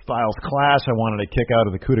out of the Styles Clash. I wanted a kick out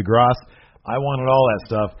of the coup de grace. I wanted all that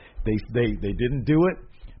stuff. They didn't do it,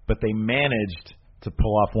 but they managed to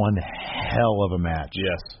pull off one hell of a match.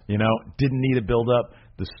 Yes. You know, didn't need a build-up.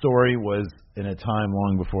 The story was in a time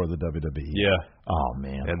long before the WWE. Yeah. Oh,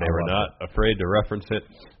 man. And they were not afraid to reference it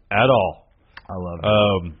at all. I love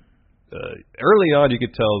it. Early on, you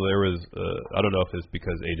could tell there was, I don't know if it's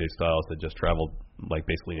because AJ Styles had just traveled like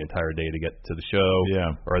basically an entire day to get to the show,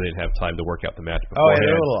 or they didn't have time to work out the match beforehand. Oh, yeah,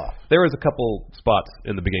 they were a little off. There was a couple spots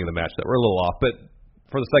in the beginning of the match that were a little off, but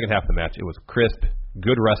for the second half of the match, it was crisp,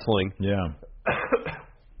 good wrestling,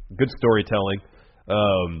 good storytelling.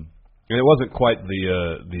 And it wasn't quite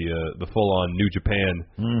the full-on New Japan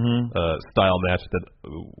style match that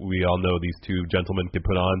we all know these two gentlemen could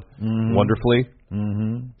put on wonderfully.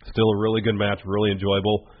 Still a really good match, really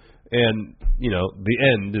enjoyable. And, you know, the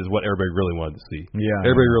end is what everybody really wanted to see. Yeah.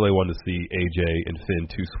 Everybody really wanted to see AJ and Finn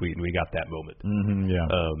too sweet, and we got that moment.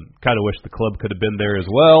 Kind of wish the club could have been there as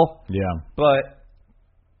well. Yeah. But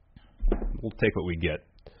we'll take what we get.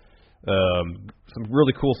 Some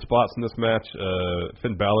really cool spots in this match.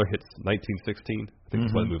 Finn Balor hits 1916. I think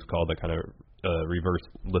that's what the move's called. That kind of reverse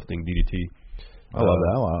lifting DDT. I love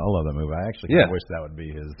that. I love that move. I actually kind of wish that would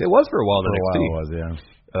be his. It was for a while in NXT. It was,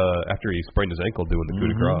 after he sprained his ankle doing the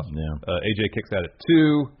coup de grace. Yeah. AJ kicks out at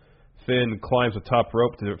 2. Finn climbs the top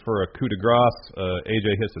rope for a coup de grace.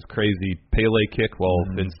 AJ hits this crazy Pele kick while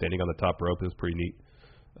Finn's standing on the top rope. It was pretty neat.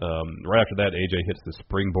 Right after that, AJ hits the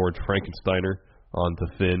springboard Frankensteiner onto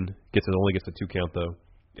Finn. Only gets a 2 count though.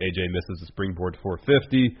 AJ misses the springboard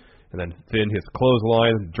 450, and then Finn hits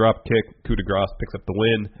clothesline, drop kick, coup de grace, picks up the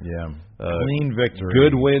win. Clean victory.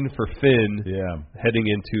 Good win for Finn. Heading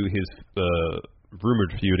into his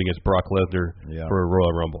rumored feud against Brock Lesnar for a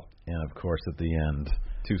Royal Rumble. And of course, at the end,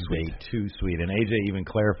 too sweet. And AJ even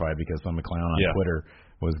clarified because some clown on Twitter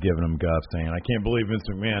was giving him guff, saying, "I can't believe Vince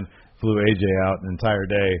McMahon flew AJ out an entire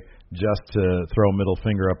day just to throw a middle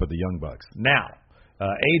finger up at the Young Bucks." Now,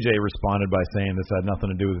 AJ responded by saying this had nothing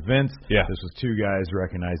to do with Vince. This was two guys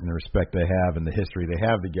recognizing the respect they have and the history they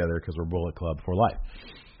have together because we're Bullet Club for life.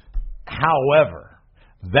 However,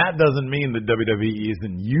 that doesn't mean that WWE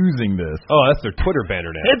isn't using this. Oh, that's their Twitter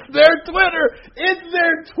banner now. It's their Twitter. It's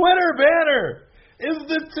their Twitter banner. Is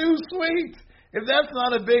the too sweet? If that's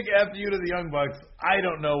not a big F you to the Young Bucks, I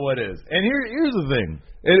don't know what is. And here's the thing.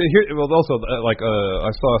 I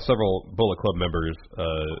saw several Bullet Club members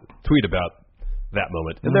tweet about that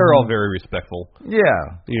moment, and they're all very respectful. Yeah.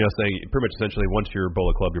 You know, saying pretty much essentially once you're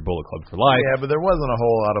Bullet Club for life. Yeah, but there wasn't a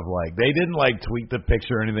whole lot of they didn't tweet the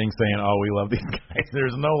picture or anything saying, "Oh, we love these guys."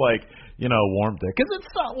 There's no warmth there because it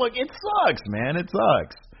sucks, man. It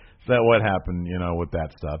sucks that what happened, with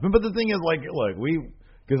that stuff. But the thing is, look, we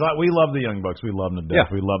love the Young Bucks, we love them to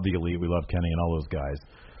death, we love the Elite, we love Kenny and all those guys,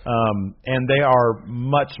 and they are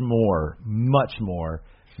much more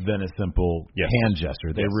than a simple hand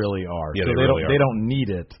gesture. They really are. Yeah, so they don't need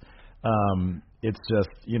it. It's just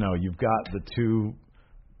you've got the two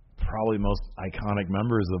probably most iconic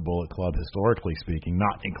members of the Bullet Club historically speaking,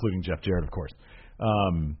 not including Jeff Jarrett, of course,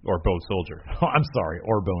 or Bone Soldier. I'm sorry,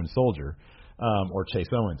 or Bone Soldier, or Chase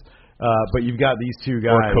Owens. But you've got these two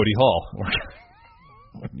guys, or Cody Hall.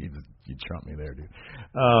 You trumped me there, dude.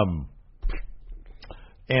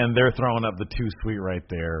 And they're throwing up the too sweet right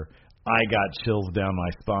there. I got chills down my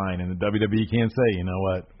spine, and the WWE can't say, you know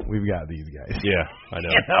what, we've got these guys. Yeah, I know.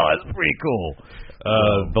 That's pretty cool.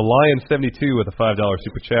 The Lion 72 with a $5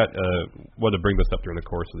 super chat wanted to bring this up during the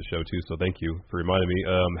course of the show too, so thank you for reminding me.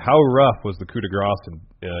 How rough was the coup de grace in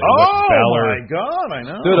which Balor my God, I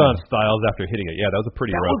know. stood on Styles after hitting it? Yeah, that was a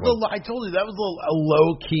pretty rough one. I told you that was a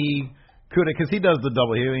low key coup de, because he does the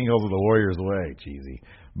double. He goes with the Warriors way, cheesy.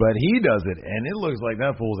 But he does it, and it looks like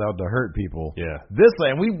that fool's out to hurt people. Yeah. This,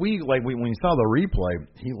 and we when you saw the replay,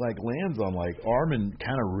 he lands on arm and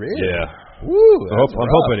kind of rib. Yeah. Woo. I'm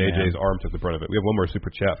hoping man. AJ's arm took the brunt of it. We have one more super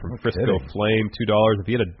chat from Frisco kidding. Flame, $2.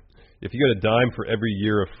 If you get a dime for every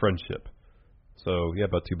year of friendship, so yeah,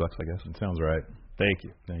 about $2, I guess. It sounds right. Thank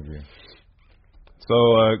you. Thank you.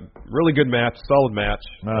 So really good match, solid match.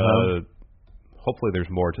 Hopefully, there's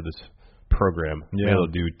more to this program. Yeah. Maybe they'll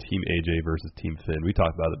do Team AJ versus Team Finn. We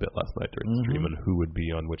talked about it a bit last night during the stream on who would be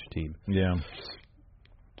on which team. Yeah.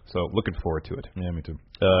 So looking forward to it. Yeah, me too.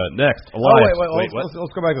 Next, Elias.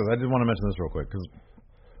 Let's go back to this. I did want to mention this real quick because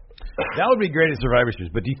that would be great at Survivor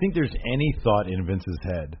Series. But do you think there's any thought in Vince's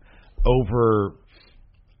head over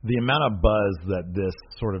the amount of buzz that this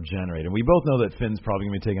sort of generated? We both know that Finn's probably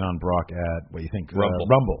going to be taking on Brock at, what do you think?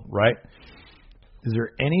 Rumble, right? Is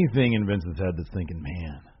there anything in Vince's head that's thinking,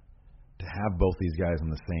 man, to have both these guys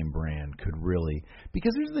on the same brand could really...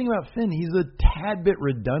 Because here's the thing about Finn. He's a tad bit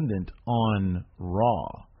redundant on Raw.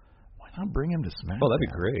 Why not bring him to SmackDown? Oh, that'd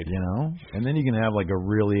be great. You know? And then you can have a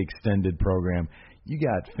really extended program. You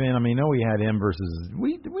got Finn. I mean, I know we had him versus...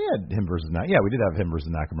 We had him versus... Yeah, we did have him versus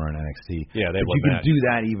Nakamura in NXT. Yeah, they but you can do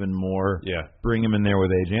that even more. Yeah. Bring him in there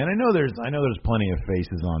with AJ. And I know there's plenty of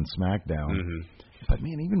faces on SmackDown. Mm-hmm. But,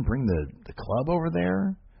 man, even bring the club over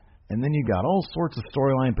there... And then you got all sorts of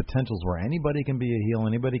storyline potentials where anybody can be a heel,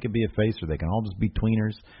 anybody can be a face, or they can all just be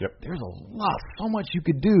tweeners. Yep. There's so much you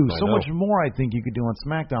could do, so much more I think you could do on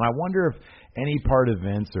SmackDown. I wonder if any part of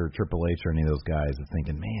Vince or Triple H or any of those guys are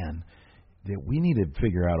thinking, man, that we need to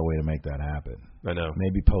figure out a way to make that happen. I know.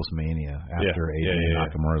 Maybe post-Mania after AJ and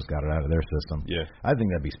Nakamura's got it out of their system. Yeah. I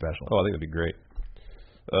think that'd be special. Oh, I think that'd be great.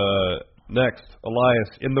 Next,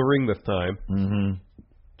 Elias in the ring this time.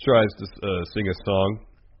 Tries to sing a song.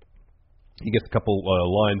 He gets a couple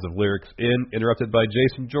lines of lyrics interrupted by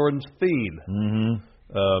Jason Jordan's theme.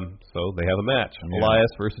 So they have a match. Yeah. Elias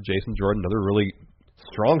versus Jason Jordan. Another really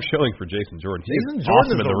strong showing for Jason Jordan. Jason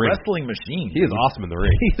Jordan is a wrestling machine. He is awesome in the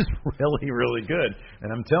ring. He's really, really good. And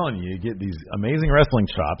I'm telling you, you get these amazing wrestling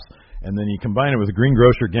chops, and then you combine it with a green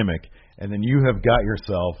grocer gimmick, and then you have got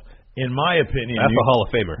yourself, in my opinion... That's a Hall of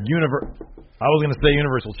Famer. I was going to say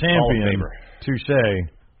Universal Champion. Hall of Famer. Touche.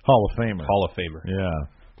 Hall of Famer. Hall of Famer.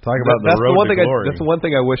 Yeah. Talk about the road to glory. That's the one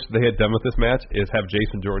thing I wish they had done with this match is have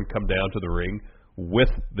Jason Jordan come down to the ring with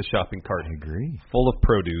the shopping cart. I agree. Full of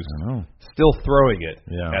produce. I know. Still throwing it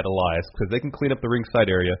at Elias because they can clean up the ringside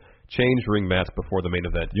area, change ring mats before the main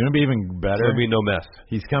event. You want to be even better? There'll be no mess.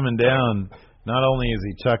 He's coming down. Not only is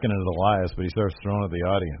he chucking it at Elias, but he starts throwing at the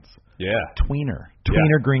audience. Yeah. Tweener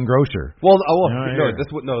green grocer. This is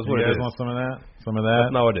what it is. You guys want some of that? Some of that?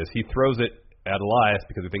 That's not what it is. He throws it at Elias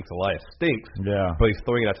because he thinks Elias stinks. Yeah. But he's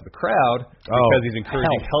throwing it out to the crowd because he's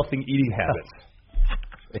encouraging healthy eating habits.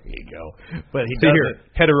 There you go. But he does it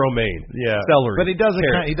heteromaine. Yeah. Celery. But he does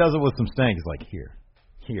it. He does it with some stank. He's like here.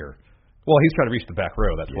 Well, he's trying to reach the back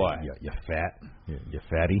row. That's why. You fat. You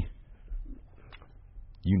fatty.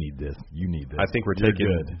 You need this. I think we're taking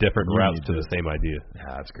different routes to the same idea.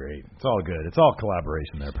 Yeah, that's great. It's all good. It's all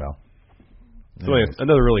collaboration there, pal. So anyways,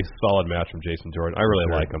 another really solid match from Jason Jordan. I really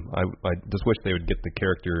like him. I just wish they would get the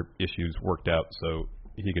character issues worked out so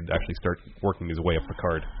he could actually start working his way up the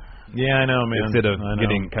card. Yeah, I know, man. Instead of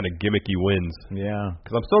getting kind of gimmicky wins. Yeah.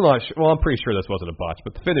 Because I'm still not sure. Well, I'm pretty sure this wasn't a botch,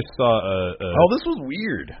 but the finish saw this was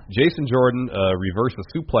weird. Jason Jordan reverse a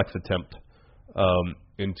suplex attempt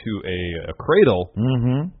into a cradle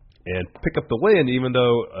and pick up the win, even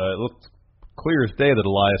though it looked clear as day that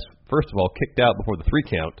Elias, first of all, kicked out before the 3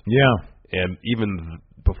 count. Yeah. And even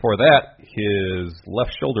before that, his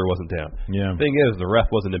left shoulder wasn't down. Yeah. The thing is, the ref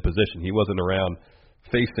wasn't in position. He wasn't around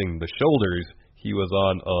facing the shoulders. He was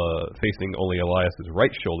on facing only Elias's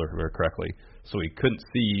right shoulder, if I remember correctly. So he couldn't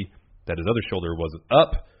see that his other shoulder was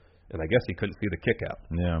up, and I guess he couldn't see the kick out.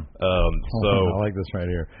 Yeah. I like this right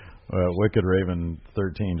here. Wicked Raven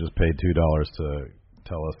 13 just paid $2 to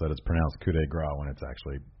tell us that it's pronounced coup de grace when it's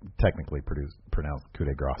actually technically pronounced coup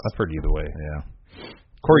de grace. I've heard either way. Yeah.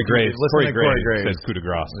 Corey Graves says coup de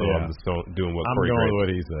grace, so I'm just doing what Corey Graves. I'm going with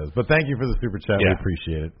what he says. But thank you for the super chat. Yeah. We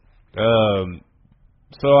appreciate it.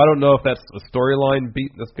 So I don't know if that's a storyline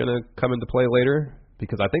beat that's going to come into play later,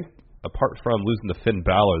 because I think apart from losing to Finn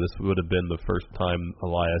Balor, this would have been the first time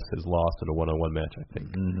Elias has lost in a one-on-one match, I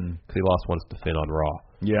think. Because he lost once to Finn on Raw.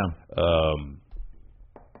 Yeah.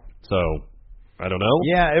 So I don't know.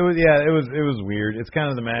 Yeah, it was weird. It's kind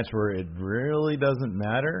of the match where it really doesn't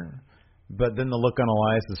matter, but then the look on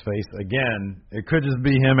Elias's face again, it could just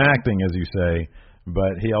be him acting, as you say,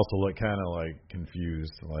 but he also looked kind of like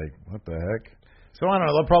confused, like what the heck. So I don't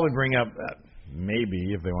know. They'll probably bring up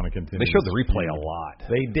maybe if they want to continue. They showed the replay a lot.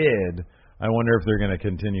 They did. I wonder if they're going to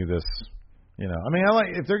continue this. You know, I mean,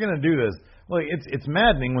 if they're going to do this. Like it's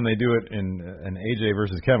maddening when they do it in an AJ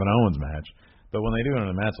versus Kevin Owens match. But when they do it in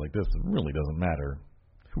a match like this, it really doesn't matter.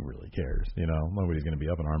 Who really cares? You know, nobody's going to be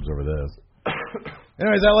up in arms over this.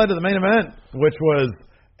 Anyways, that led to the main event, which was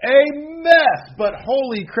a mess. But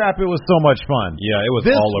holy crap, it was so much fun. Yeah, it was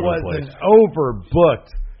all over the place. This was an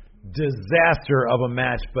overbooked disaster of a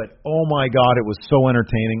match, but oh my God, it was so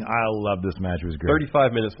entertaining. I love this match. It was great.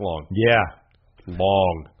 35 minutes long. Yeah.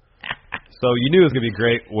 Long. So you knew it was going to be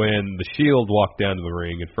great when the Shield walked down to the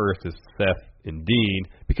ring, and first is Seth and Dean,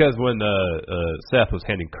 because when Seth was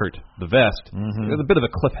handing Kurt the vest, it was a bit of a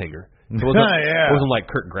cliffhanger. So it wasn't like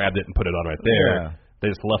Kurt grabbed it and put it on right there. Yeah. They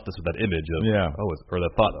just left us with that image of, or the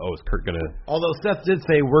thought, is Kurt going to... Although Seth did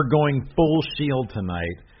say, we're going full Shield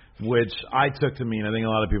tonight, which I took to mean, I think a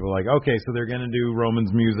lot of people are like, okay, so they're going to do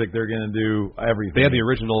Roman's music, they're going to do everything. They had the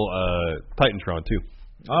original Titantron, too.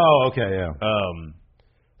 Oh, okay, yeah.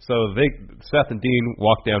 So Seth and Dean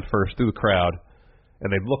walked down first through the crowd,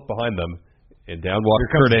 and they looked behind them, and down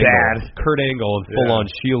walked Kurt Angle. Kurt Angle in full-on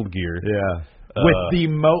Shield gear. Yeah. With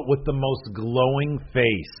the most glowing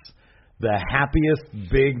face, the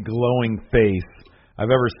happiest big glowing face I've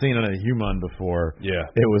ever seen on a human before. Yeah.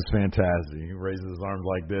 It was fantastic. He raises his arms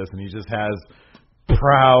like this, and he just has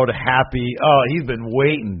proud, happy. Oh, he's been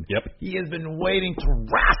waiting. Yep. He has been waiting to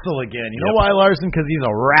wrestle again. You know why, Larson? Because he's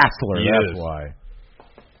a wrestler. That's why.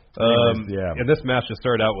 And this match just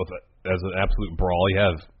started out as an absolute brawl. You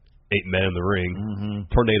have 8 men in the ring.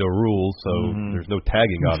 Tornado rules, so there's no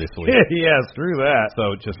tagging, obviously. Yeah, screw that.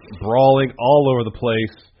 So just brawling all over the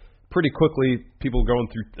place. Pretty quickly, people going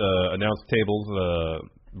through announced tables.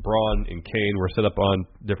 Braun and Kane were set up on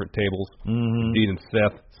different tables. Dean and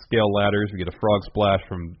Seth scale ladders. We get a frog splash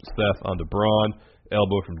from Seth onto Braun,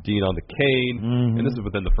 elbow from Dean onto Kane, and this is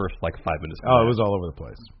within the first 5 minutes. Oh, it was all over the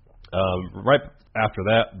place. Right after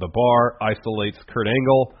that, the Bar isolates Kurt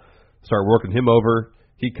Angle, start working him over.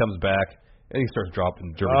 He comes back, and he starts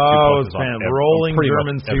dropping German suplexes on rolling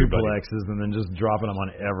German suplexes and then just dropping them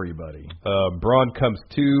on everybody. Braun comes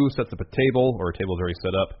to, sets up a table, or a table's already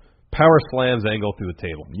set up, power slams Angle through the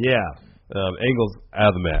table. Yeah. Angle's out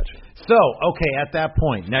of the match. So, okay, at that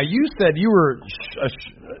point, now you said you were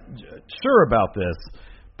sure about this,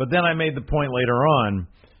 but then I made the point later on,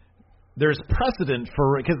 there's precedent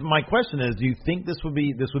for, because my question is, do you think this would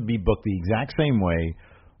be booked the exact same way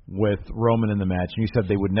with Roman in the match? And you said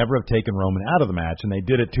they would never have taken Roman out of the match, and they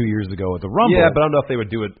did it 2 years ago at the Rumble. Yeah, but I don't know if they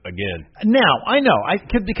would do it again. Now, I know,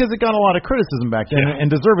 because it got a lot of criticism back then,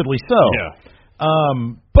 and deservedly so. Yeah.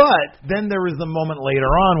 But then there was the moment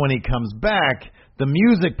later on when he comes back, the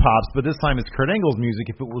music pops, but this time it's Kurt Angle's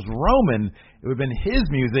music. If it was Roman, it would have been his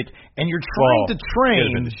music, and you're trying to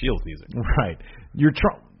train... It would have been the Shield's music. Right.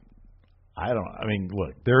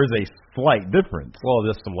 Look, there is a slight difference. Well,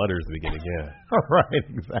 just some letters at the beginning, yeah. Right,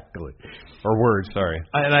 exactly. Or words, sorry.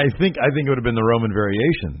 And I think it would have been the Roman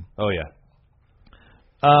variation. Oh, yeah.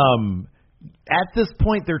 At this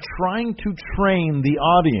point, they're trying to train the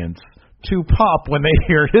audience to pop when they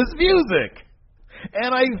hear his music.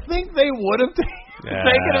 And I think they would have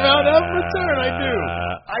taken him out of return. I do.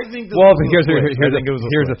 I think here's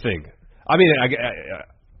the thing. I mean,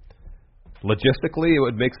 logistically, it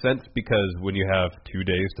would make sense because when you have 2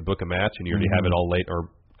 days to book a match and you already have it all laid, or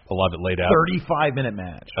a lot of it laid out. 35-minute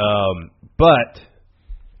match. But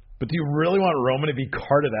do you really want Roman to be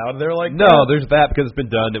carted out of there like that? No, there's that because it's been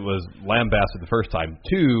done. It was lambasted the first time.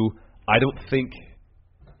 2, I don't think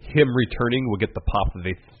him returning will get the pop that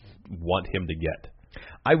they want him to get.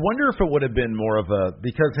 I wonder if it would have been more of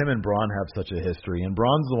because him and Braun have such a history, and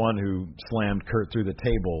Braun's the one who slammed Kurt through the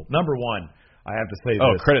table. Number one, I have to say this.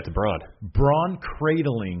 Oh, credit to Braun. Braun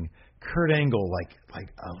cradling Kurt Angle like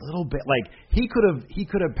a little bit. Like he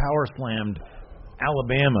could have power slammed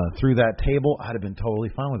Alabama through that table. I'd have been totally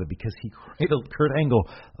fine with it because he cradled Kurt Angle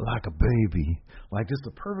like a baby, like just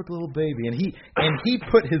a perfect little baby. And he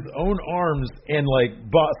put his own arms and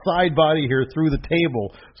side body here through the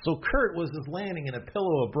table. So Kurt was just landing in a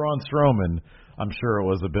pillow of Braun Strowman. I'm sure it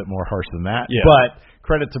was a bit more harsh than that. Yeah. But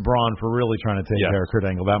credit to Braun for really trying to take care of Kurt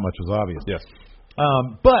Angle. That much was obvious. Yes.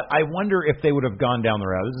 But I wonder if they would have gone down the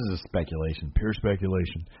route. This is a speculation, pure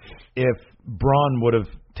speculation. If Braun would have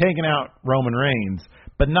taken out Roman Reigns,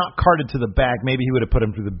 but not carted to the back, maybe he would have put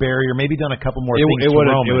him through the barrier, maybe done a couple more things to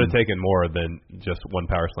Roman. It would have taken more than just one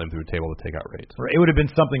power slam through a table to take out Reigns. It would have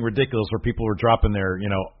been something ridiculous where people were dropping their,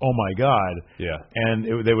 oh my God. Yeah. And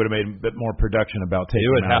they would have made a bit more production about taking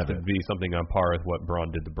it. It would have to be something on par with what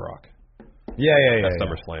Braun did to Brock. Yeah.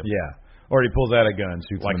 SummerSlam. Yeah. Or he pulls out a gun,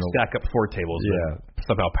 shoots like him in stack up 4 tables. Yeah. And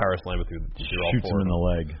somehow power slam it through shoots him in the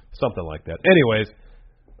leg. Something like that. Anyways,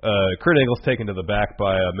 Kurt Angle's taken to the back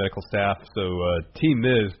by medical staff, so Team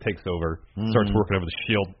Miz takes over, starts working over the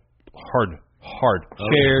Shield. Hard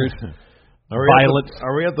chairs, violence.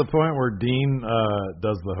 Are we at the point where Dean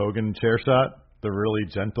does the Hogan chair shot? The really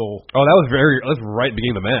gentle. Oh, that was right at the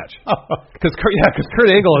beginning of the match. Because Kurt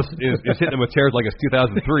Angle is hitting him with chairs like it's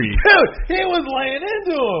 2003. Dude, he was laying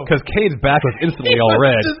into him. Because Kane's back was instantly all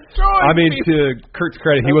red. I mean, to Kurt's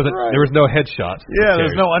credit, he wasn't. Right. There was no headshots. Yeah,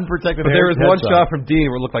 there's no unprotected. But there was one shot from Dean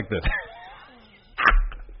where it looked like this.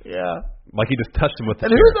 Yeah. Like he just touched him with the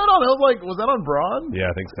chair. And who was that on? Was that on Braun? Yeah,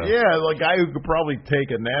 I think so. Yeah, the guy who could probably take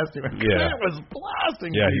a nasty. Yeah, it was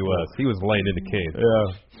blasting. Yeah, people. He was laying into Kane.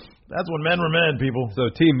 Yeah. That's when men were men, people. So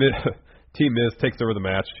Team Miz takes over the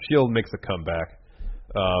match. Shield makes a comeback.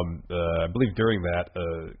 I believe during that,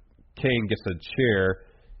 Kane gets a chair,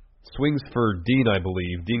 swings for Dean, I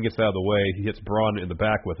believe. Dean gets out of the way. He hits Braun in the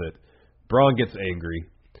back with it. Braun gets angry.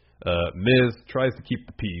 Miz tries to keep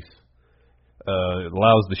the peace.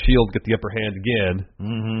 Allows the Shield to get the upper hand again.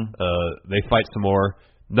 Mm-hmm. They fight some more.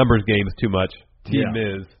 Numbers game is too much. Team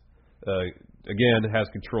Miz, again, has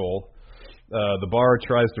control. The bar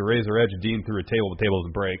tries to raise her edge of Dean through a table. The table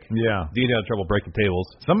doesn't break. Yeah. Dean had trouble breaking tables.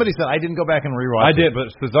 Somebody said, I didn't go back and rewatch I did,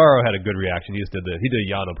 but Cesaro had a good reaction. He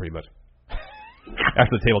did Yano pretty much.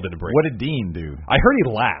 After the table didn't break. What did Dean do? I heard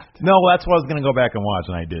he laughed. No, that's what I was going to go back and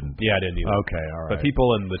watch, and I didn't. Yeah, I didn't either. Okay, all right. But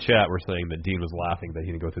people in the chat were saying that Dean was laughing that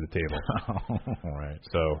he didn't go through the table. All right.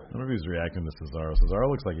 So I wonder if he's reacting to Cesaro.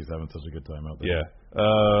 Cesaro looks like he's having such a good time out there. Yeah.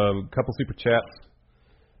 Couple super chats.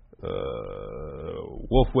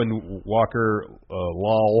 Wolfwind Walker,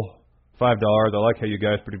 lol, $5. I like how you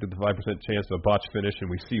guys predicted the 5% chance of a botch finish, and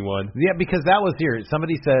we see one. Yeah, because that was here.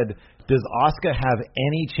 Somebody said, does Asuka have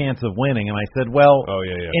any chance of winning? And I said, well,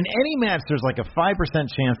 in any match, there's like a 5%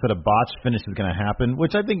 chance that a botch finish is going to happen,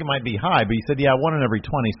 which I think it might be high. But you said, 1 in every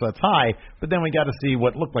 20, so that's high. But then we got to see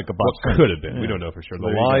what looked like a botch finish. Could have been. Yeah. We don't know for sure.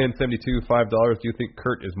 The Lion 72, $5. Do you think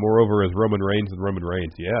Kurt is more over as Roman Reigns than Roman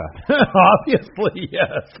Reigns? Yeah. Obviously,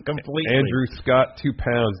 yes. Completely. Andrew Scott, £2,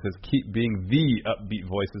 says, keep being the upbeat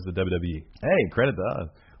voices of WWE. Hey, credit to us.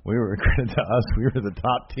 We were the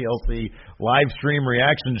top TLC live stream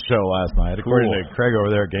reaction show last night, according to Craig over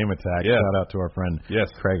there at Game Attack. Yeah. Shout out to our friend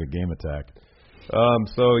Craig at Game Attack.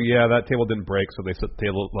 That table didn't break, so they set the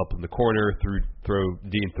table up in the corner, throw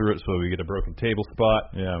Dean through it, so we get a broken table spot.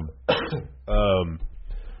 Yeah.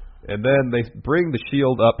 And then they bring the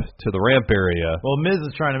Shield up to the ramp area. Well, Miz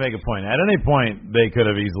is trying to make a point. At any point, they could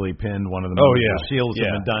have easily pinned one of them. Oh, yeah. The Shield has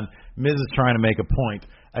been done. Miz is trying to make a point.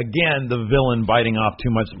 Again, the villain biting off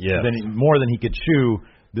too much, more than he could chew.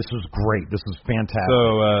 This was great. This was fantastic.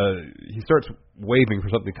 So he starts waving for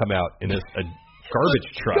something to come out, and it's a garbage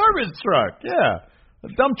truck. Garbage truck, yeah. A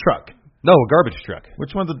dump truck. No, a garbage truck.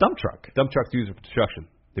 Which one's a dump truck? Dump truck's used for construction.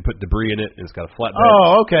 They put debris in it, and it's got a flatbed.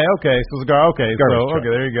 Oh, okay. So it's okay,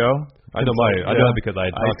 there you go. I know that because I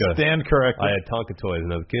had Tonka. I stand corrected. I had Tonka toys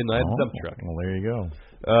when I was a kid, and I had a dump truck. Well, there you go.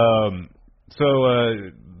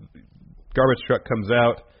 Garbage truck comes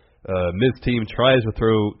out. Miz team tries to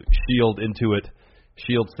throw Shield into it.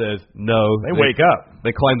 Shield says no. They wake up.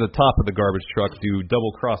 They climb to the top of the garbage truck, do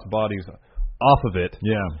double cross bodies off of it.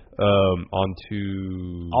 Yeah.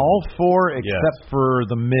 Onto all 4 except for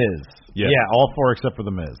the Miz. Yeah, all 4 except for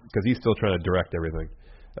the Miz, because he's still trying to direct everything.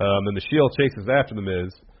 Then the Shield chases after the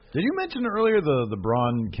Miz. Did you mention earlier the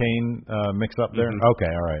Braun Kane mix up there? Mm-hmm. Okay,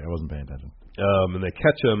 all right. I wasn't paying attention. And they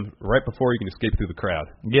catch him right before he can escape through the crowd.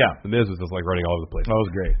 Yeah. The Miz was just like running all over the place. That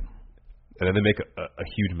was great. And then they make a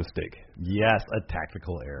huge mistake. Yes, a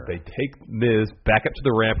tactical error. They take Miz back up to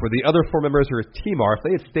the ramp where the other 4 members of his team are. If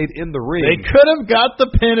they had stayed in the ring, they could have got the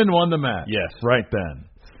pin and won the match. Yes. Right then.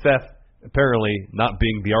 Seth, apparently not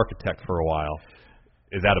being the architect for a while,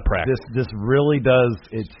 is out of practice. This really does.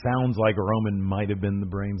 It sounds like Roman might have been the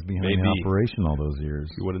brains behind the operation all those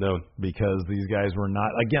years. You would have known, because these guys were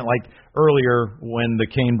not. Again, like earlier when the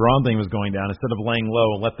Kane Braun thing was going down, instead of laying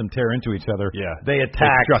low and let them tear into each other, they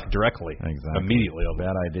attacked, they struck directly, immediately.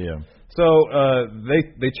 Bad idea. So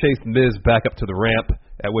they chased Miz back up to the ramp.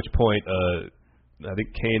 At which point, I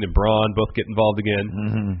think Kane and Braun both get involved again.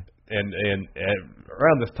 Mm-hmm. And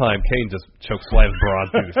around this time, Kane just choke slams Braun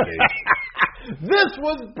through the stage. This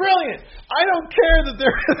was brilliant. I don't care that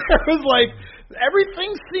there was like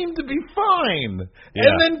everything seemed to be fine,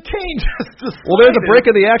 and then Kane just decided. Well, there's a break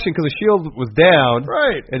in the action because the Shield was down,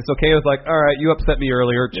 right? And so Kane was like, "All right, you upset me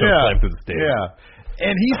earlier." Choke slam through the stage. Yeah,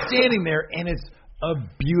 and he's standing there, and it's a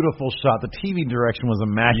beautiful shot. The TV direction was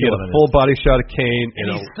immaculate. You get a full body shot of Kane,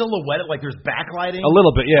 and he's silhouetted like there's backlighting. A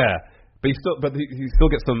little bit, yeah. But he still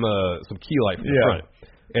gets some key light from the front.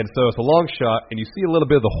 And so it's a long shot, and you see a little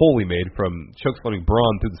bit of the hole he made from chokeslamming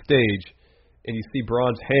Braun through the stage, and you see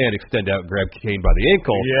Braun's hand extend out and grab Kane by the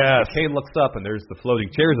ankle. Yes. And Kane looks up, and there's the floating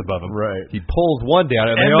chairs above him. Right. He pulls one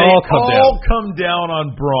down, and they all come down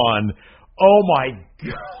on Braun. Oh, my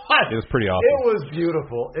God. It was pretty awesome. It was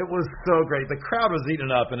beautiful. It was so great. The crowd was eating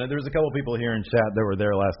up, and there was a couple of people here in chat that were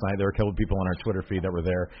there last night. There were a couple of people on our Twitter feed that were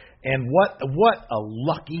there. And what a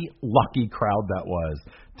lucky crowd that was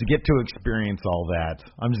to get to experience all that.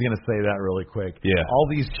 I'm just going to say that really quick. Yeah. All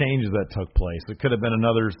these changes that took place. It could have been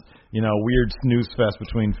another, weird snooze fest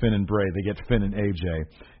between Finn and Bray. They get Finn and AJ.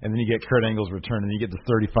 And then you get Kurt Angle's return, and you get the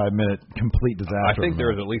 35-minute complete disaster. I think there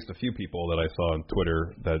was at least a few people that I saw on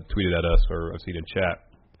Twitter that tweeted at us or I've seen in chat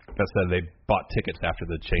that said they bought tickets after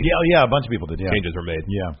the changes. Yeah, a bunch of people did. Yeah. Changes were made.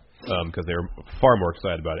 Yeah. Because they were far more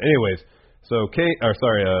excited about it. Anyways, so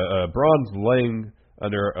Braun's laying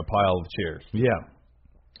under a pile of chairs. Yeah.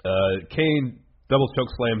 Kane double choke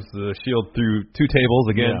slams the Shield through two tables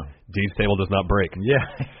again. Yeah. Dean's table does not break.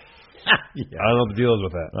 Yeah. I don't know what the deal is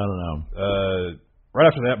with that. I don't know. Right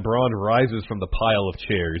after that, Braun rises from the pile of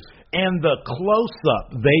chairs. And the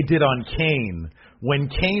close-up they did on Kane when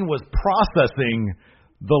Kane was processing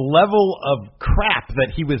the level of crap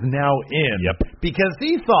that he was now in. Yep. Because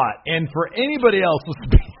he thought, and for anybody else, this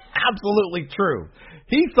would be absolutely true,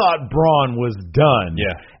 he thought Braun was done.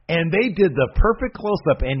 Yeah. And they did the perfect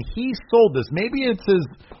close-up, and he sold this. Maybe it's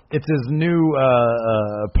his new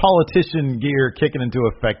politician gear kicking into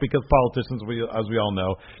effect, because politicians, as we all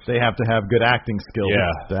know, they have to have good acting skills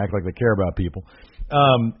to act like they care about people.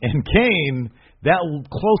 And Kane, that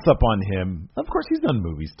close-up on him, of course, he's done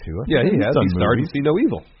movies, too. He has. He starred in See No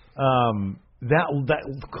Evil.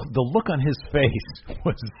 The look on his face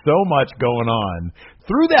was so much going on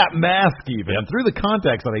through that mask, even through the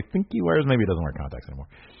contacts that I think he wears. Maybe he doesn't wear contacts anymore.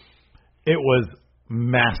 It was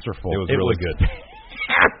masterful. It was really good.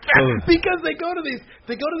 Because they go to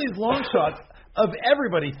these long shots of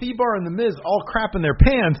everybody, Thebar and The Miz, all crapping their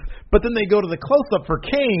pants, but then they go to the close-up for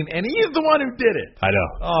Kane, and he's the one who did it. I know.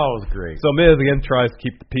 Oh, it was great. So Miz again tries to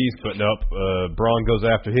keep the peace, but nope. Braun goes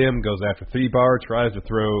after him, goes after Thebar, tries to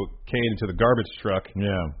throw Kane into the garbage truck.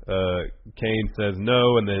 Yeah. Kane says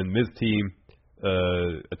no, and then Miz team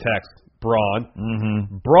attacks Braun.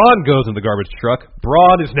 Mm-hmm. Braun goes in the garbage truck.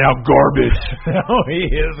 Braun is now garbage. Oh, he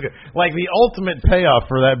is like the ultimate payoff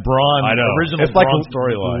for that Braun original Braun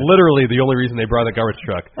storyline. Literally, the only reason they brought the garbage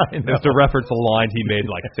truck is to reference a line he made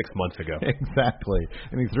like 6 months ago. Exactly,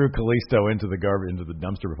 and he threw Kalisto into the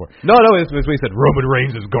dumpster before. No, it's what he said. Roman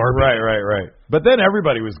Reigns is garbage. Right. But then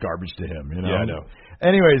everybody was garbage to him. Yeah, I know.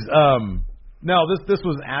 Anyways, no, this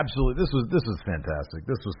was absolutely this was fantastic.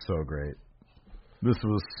 This was so great. This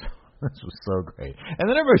was so great. And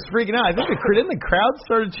then everybody's freaking out. I think the crowd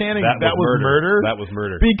started chanting, that was murder. That was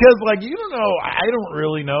murder. Because, you don't know, I don't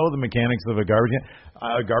really know the mechanics of a garbage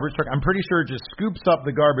truck. I'm pretty sure it just scoops up the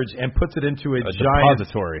garbage and puts it into a giant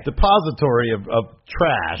depository of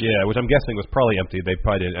trash. Yeah, which I'm guessing was probably empty. They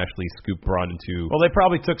probably didn't actually scoop Braun into... Well, they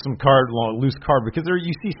probably took some loose card, because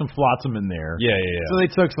you see some flotsam in there. Yeah. So they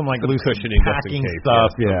took some loose cushioning packing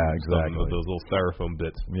stuff. Yeah, exactly. Some of those little styrofoam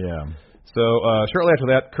bits. Yeah. So shortly after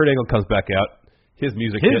that, Kurt Angle comes back out. His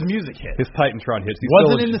music hits. His Titantron hits. He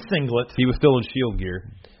wasn't in the singlet. He was still in Shield gear.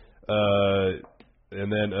 And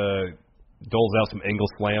then doles out some Angle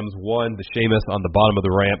slams. One to Sheamus on the bottom of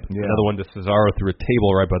the ramp. Yeah. Another one to Cesaro through a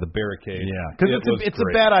table right by the barricade. Yeah, because it's a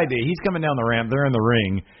bad idea. He's coming down the ramp. They're in the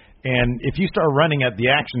ring. And if you start running at the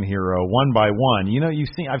action hero one by one, I've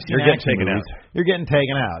seen You're getting taken out. You're getting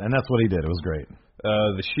taken out, and that's what he did. It was great.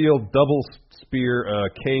 The Shield double spear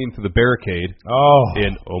Kane through the barricade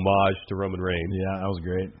in homage to Roman Reigns. Yeah, that was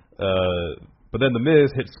great. But then The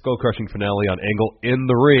Miz hits skull-crushing finale on Angle in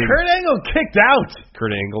the ring. Kurt Angle kicked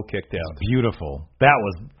out. Beautiful. That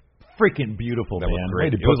was freaking beautiful, man. Was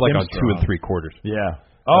great. It was like on 2 3/4. Yeah.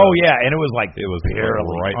 Oh, yeah, and it was like barely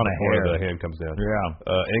right on a hair. The hand comes down.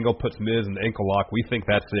 Yeah. Angle puts Miz in the ankle lock. We think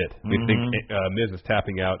that's it. We think Miz is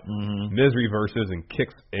tapping out. Mm-hmm. Miz reverses and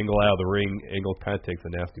kicks Angle out of the ring. Angle kind of takes a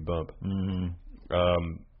nasty bump.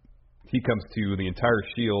 Mm-hmm. He comes to the entire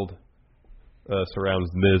Shield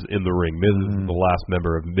surrounds Miz in the ring. Miz is the last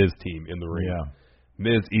member of Miz team in the ring. Yeah.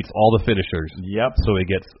 Miz eats all the finishers. Yep. So he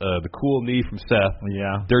gets the cool knee from Seth,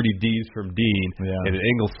 Dirty D's from Dean, and an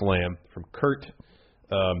angle slam from Kurt.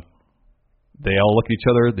 They all look at each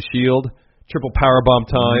other, the Shield, triple powerbomb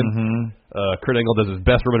time. Kurt Angle does his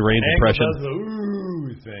best Roman Reigns impression. Does the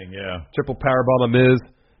ooh thing, Triple powerbomb on Miz,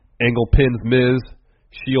 Angle pins Miz,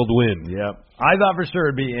 Shield wins. Yep. I thought for sure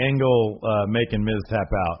it'd be Angle making Miz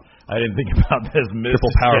tap out. I didn't think about this. Miz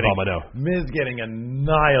triple powerbomb, I know. Miz getting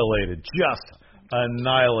annihilated, just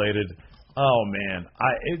annihilated. Oh man,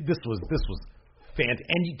 this was fantastic.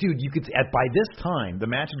 And dude, you could by this time the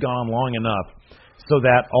match had gone long enough so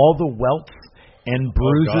that all the welts and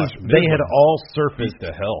bruises they had all surfaced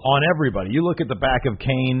on everybody. You look at the back of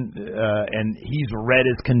Kane, and he's red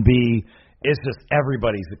as can be. It's just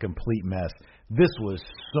everybody's a complete mess. This was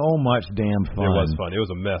so much damn fun. It was fun. It was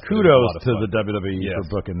a mess. Kudos to the WWE for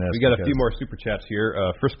booking this. We got a few more super chats here.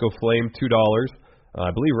 Frisco Flame, $2. I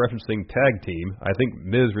believe referencing tag team. I think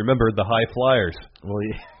Miz remembered the High Flyers. Well,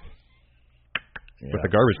 with the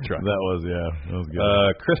garbage truck. That was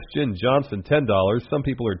good. Christian Johnson, $10. Some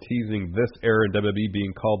people are teasing this era in WWE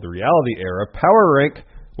being called the reality era. Power rank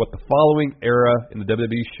what the following era in the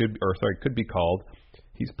WWE could be called.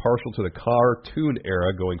 He's partial to the cartoon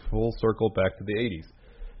era, going full circle back to the 80s.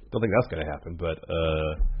 Don't think that's going to happen, but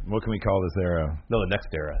what can we call this era? No, the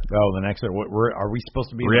next era. Oh, the next era. Are we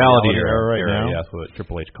supposed to be reality in the era right now? Yeah, that's what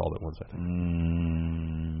Triple H called it once, I think.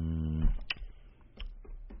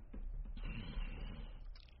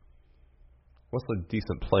 What's the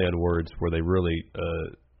decent play on words where they really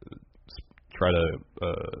try to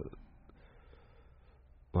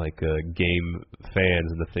game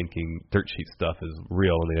fans into thinking dirt sheet stuff is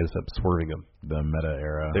real, and they end up swerving them. The meta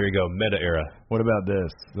era. There you go, meta era. What about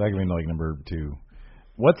this? That could be number 2.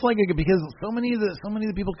 What's because so many of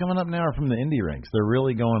the people coming up now are from the indie ranks. They're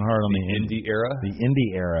really going hard on the indie era. The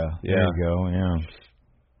indie era. Yeah. There you go. Yeah.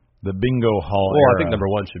 The bingo hall era. I think number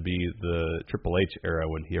 1 should be the Triple H era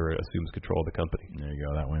when he assumes control of the company. There you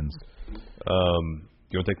go. That wins.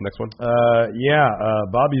 You want to take the next one?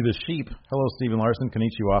 Bobby the Sheep. Hello, Steven Larson.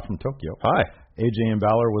 Konnichiwa from Tokyo. Hi. AJ and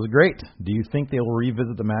Balor was great. Do you think they'll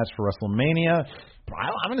revisit the match for WrestleMania?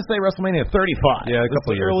 I'm going to say WrestleMania 35. Yeah, a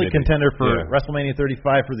couple of years. Early contender for WrestleMania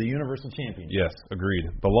 35 for the Universal Championship. Yes, agreed.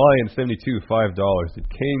 The Lion 72, $5. Did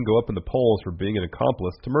Kane go up in the polls for being an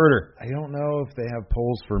accomplice to murder? I don't know if they have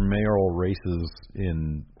polls for mayoral races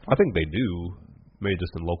in. I think they do. Maybe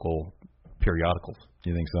just in local periodicals.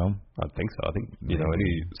 You think so? I think so. I think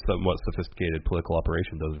any somewhat sophisticated political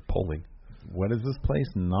operation does polling. What is this place?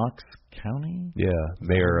 Knox County? Yeah,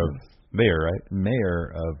 mayor, right?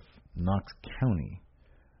 Mayor of Knox County.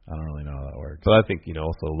 I don't really know how that works. But I think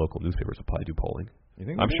also local newspapers will probably do polling. You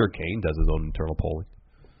think? I'm sure Kane does his own internal polling.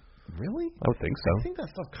 Really? I would think so. I think that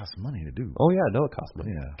stuff costs money to do. Oh yeah, I know it costs money.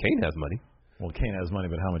 Yeah. Kane has money. Well, Kane has money,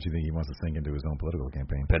 but how much do you think he wants to sink into his own political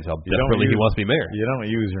campaign? Depends how desperately he wants to be mayor. You don't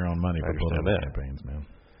use your own money for political campaigns, man.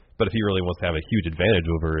 But if he really wants to have a huge advantage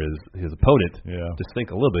over his opponent, just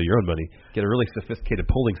sink a little bit of your own money. Get a really sophisticated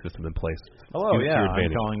polling system in place. Hello,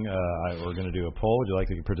 I'm calling. We're going to do a poll. Would you like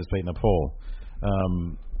to participate in a poll?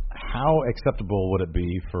 How acceptable would it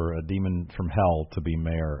be for a demon from hell to be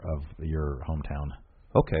mayor of your hometown?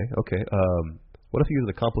 Okay. What if he was an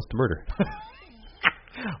accomplice to murder?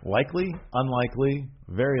 Likely, unlikely,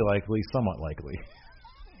 very likely, somewhat likely.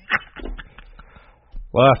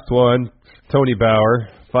 Last one, Tony Bauer,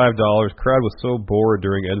 $5. Crowd was so bored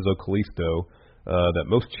during Enzo Callisto that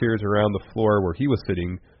most cheers around the floor where he was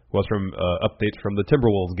sitting was from updates from the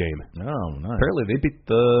Timberwolves game. Oh, nice. Apparently they beat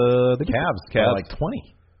the Cavs by like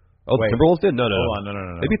 20. Oh, wait, the Timberwolves did? No. Hold on,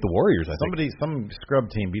 no. They beat the Warriors, I think. Some scrub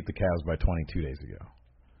team beat the Cavs by 22 days ago.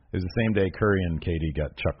 It was the same day Curry and KD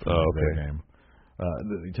got chucked from their game.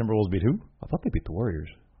 The Timberwolves beat who? I thought they beat the Warriors.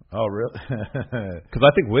 Oh, really? Because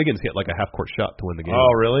I think Wiggins hit like a half-court shot to win the game.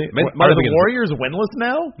 Oh, really? Are the Warriors winless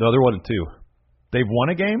now? No, they're 1-2. They've won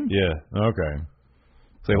a game? Yeah. Okay.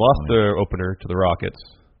 So they lost their opener to the Rockets.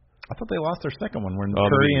 I thought they lost their second one when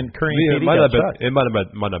Curry and KD got shot. It might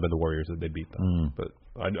have been the Warriors that they beat them. But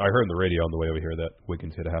I heard on the radio on the way over here that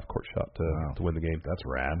Wiggins hit a half-court shot to win the game. That's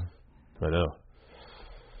rad. I know.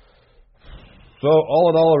 So all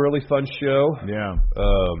in all, a really fun show. Yeah.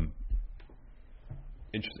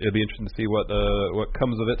 It'll be interesting to see what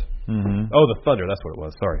comes of it. Mm-hmm. Oh, the Thunder. That's what it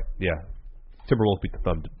was. Sorry. Yeah. Timberwolves beat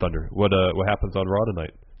the Thunder. What happens on Raw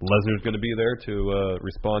tonight? Lesnar's going to be there to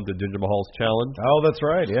respond to Jinder Mahal's challenge. Oh, that's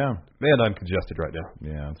right. Yeah. Man, I'm congested right now.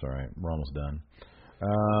 Yeah, that's all right. We're almost done.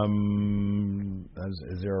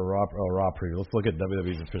 Is there a Raw preview? Let's look at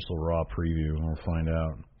WWE's official Raw preview and we'll find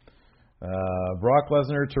out. Brock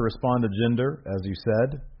Lesnar to respond to Jinder, as you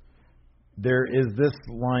said. There is this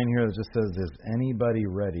line here that just says, "Is anybody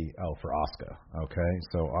ready?" Oh, for Asuka. Okay,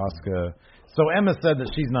 so Asuka. So Emma said that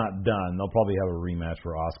she's not done. They'll probably have a rematch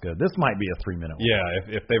for Asuka. This might be a 3-minute one.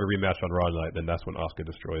 Yeah, if they have a rematch on Raw tonight, then that's when Asuka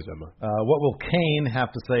destroys Emma. What will Kane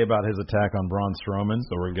have to say about his attack on Braun Strowman?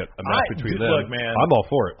 So we're going to get a match between them. Look, man, I'm all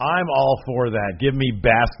for it. I'm all for that. Give me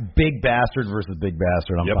Big Bastard versus Big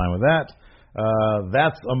Bastard. I'm fine with that.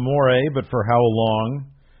 That's Amore, but for how long?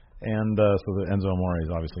 And so the Enzo Amore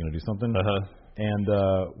is obviously going to do something. And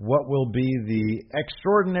what will be the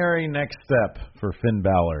extraordinary next step for Finn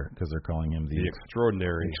Balor? Because they're calling him the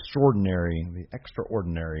extraordinary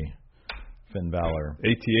Finn Balor.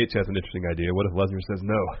 ATH has an interesting idea. What if Lesnar says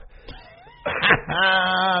no?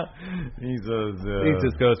 He says, he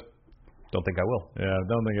just goes, "Don't think I will." Yeah,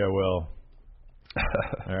 don't think I will.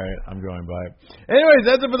 All right, I'm going by. Anyways,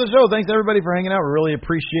 that's it for the show. Thanks everybody for hanging out. We really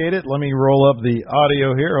appreciate it. Let me roll up the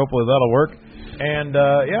audio here. Hopefully that'll work. And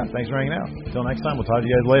yeah, thanks for hanging out. Until next time, we'll talk to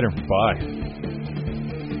you guys later. Bye.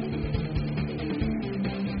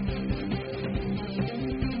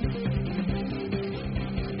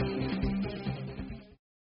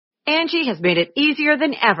 Angie has made it easier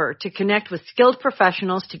than ever to connect with skilled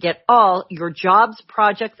professionals to get all your jobs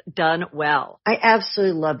projects done well. I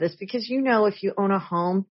absolutely love this because, if you own a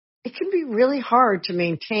home, it can be really hard to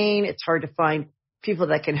maintain. It's hard to find people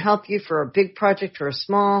that can help you for a big project or a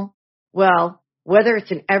small. Well, whether it's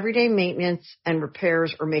in everyday maintenance and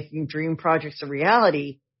repairs or making dream projects a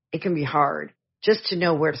reality, it can be hard just to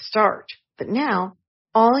know where to start. But now,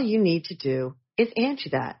 all you need to do is Angie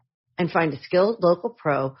that and find a skilled local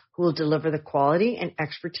pro who will deliver the quality and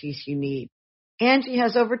expertise you need. Angie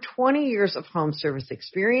has over 20 years of home service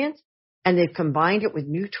experience, and they've combined it with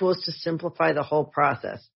new tools to simplify the whole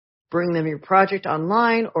process. Bring them your project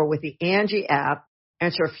online or with the Angie app,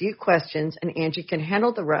 answer a few questions, and Angie can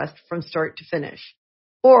handle the rest from start to finish.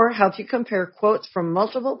 Or help you compare quotes from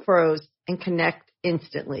multiple pros and connect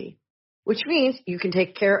instantly, which means you can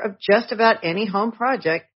take care of just about any home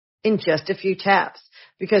project in just a few taps.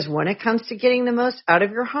 Because when it comes to getting the most out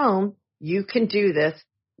of your home, you can do this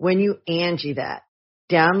when you Angie that.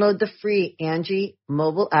 Download the free Angie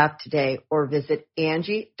mobile app today or visit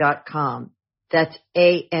Angie.com. That's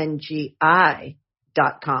ANGI.com.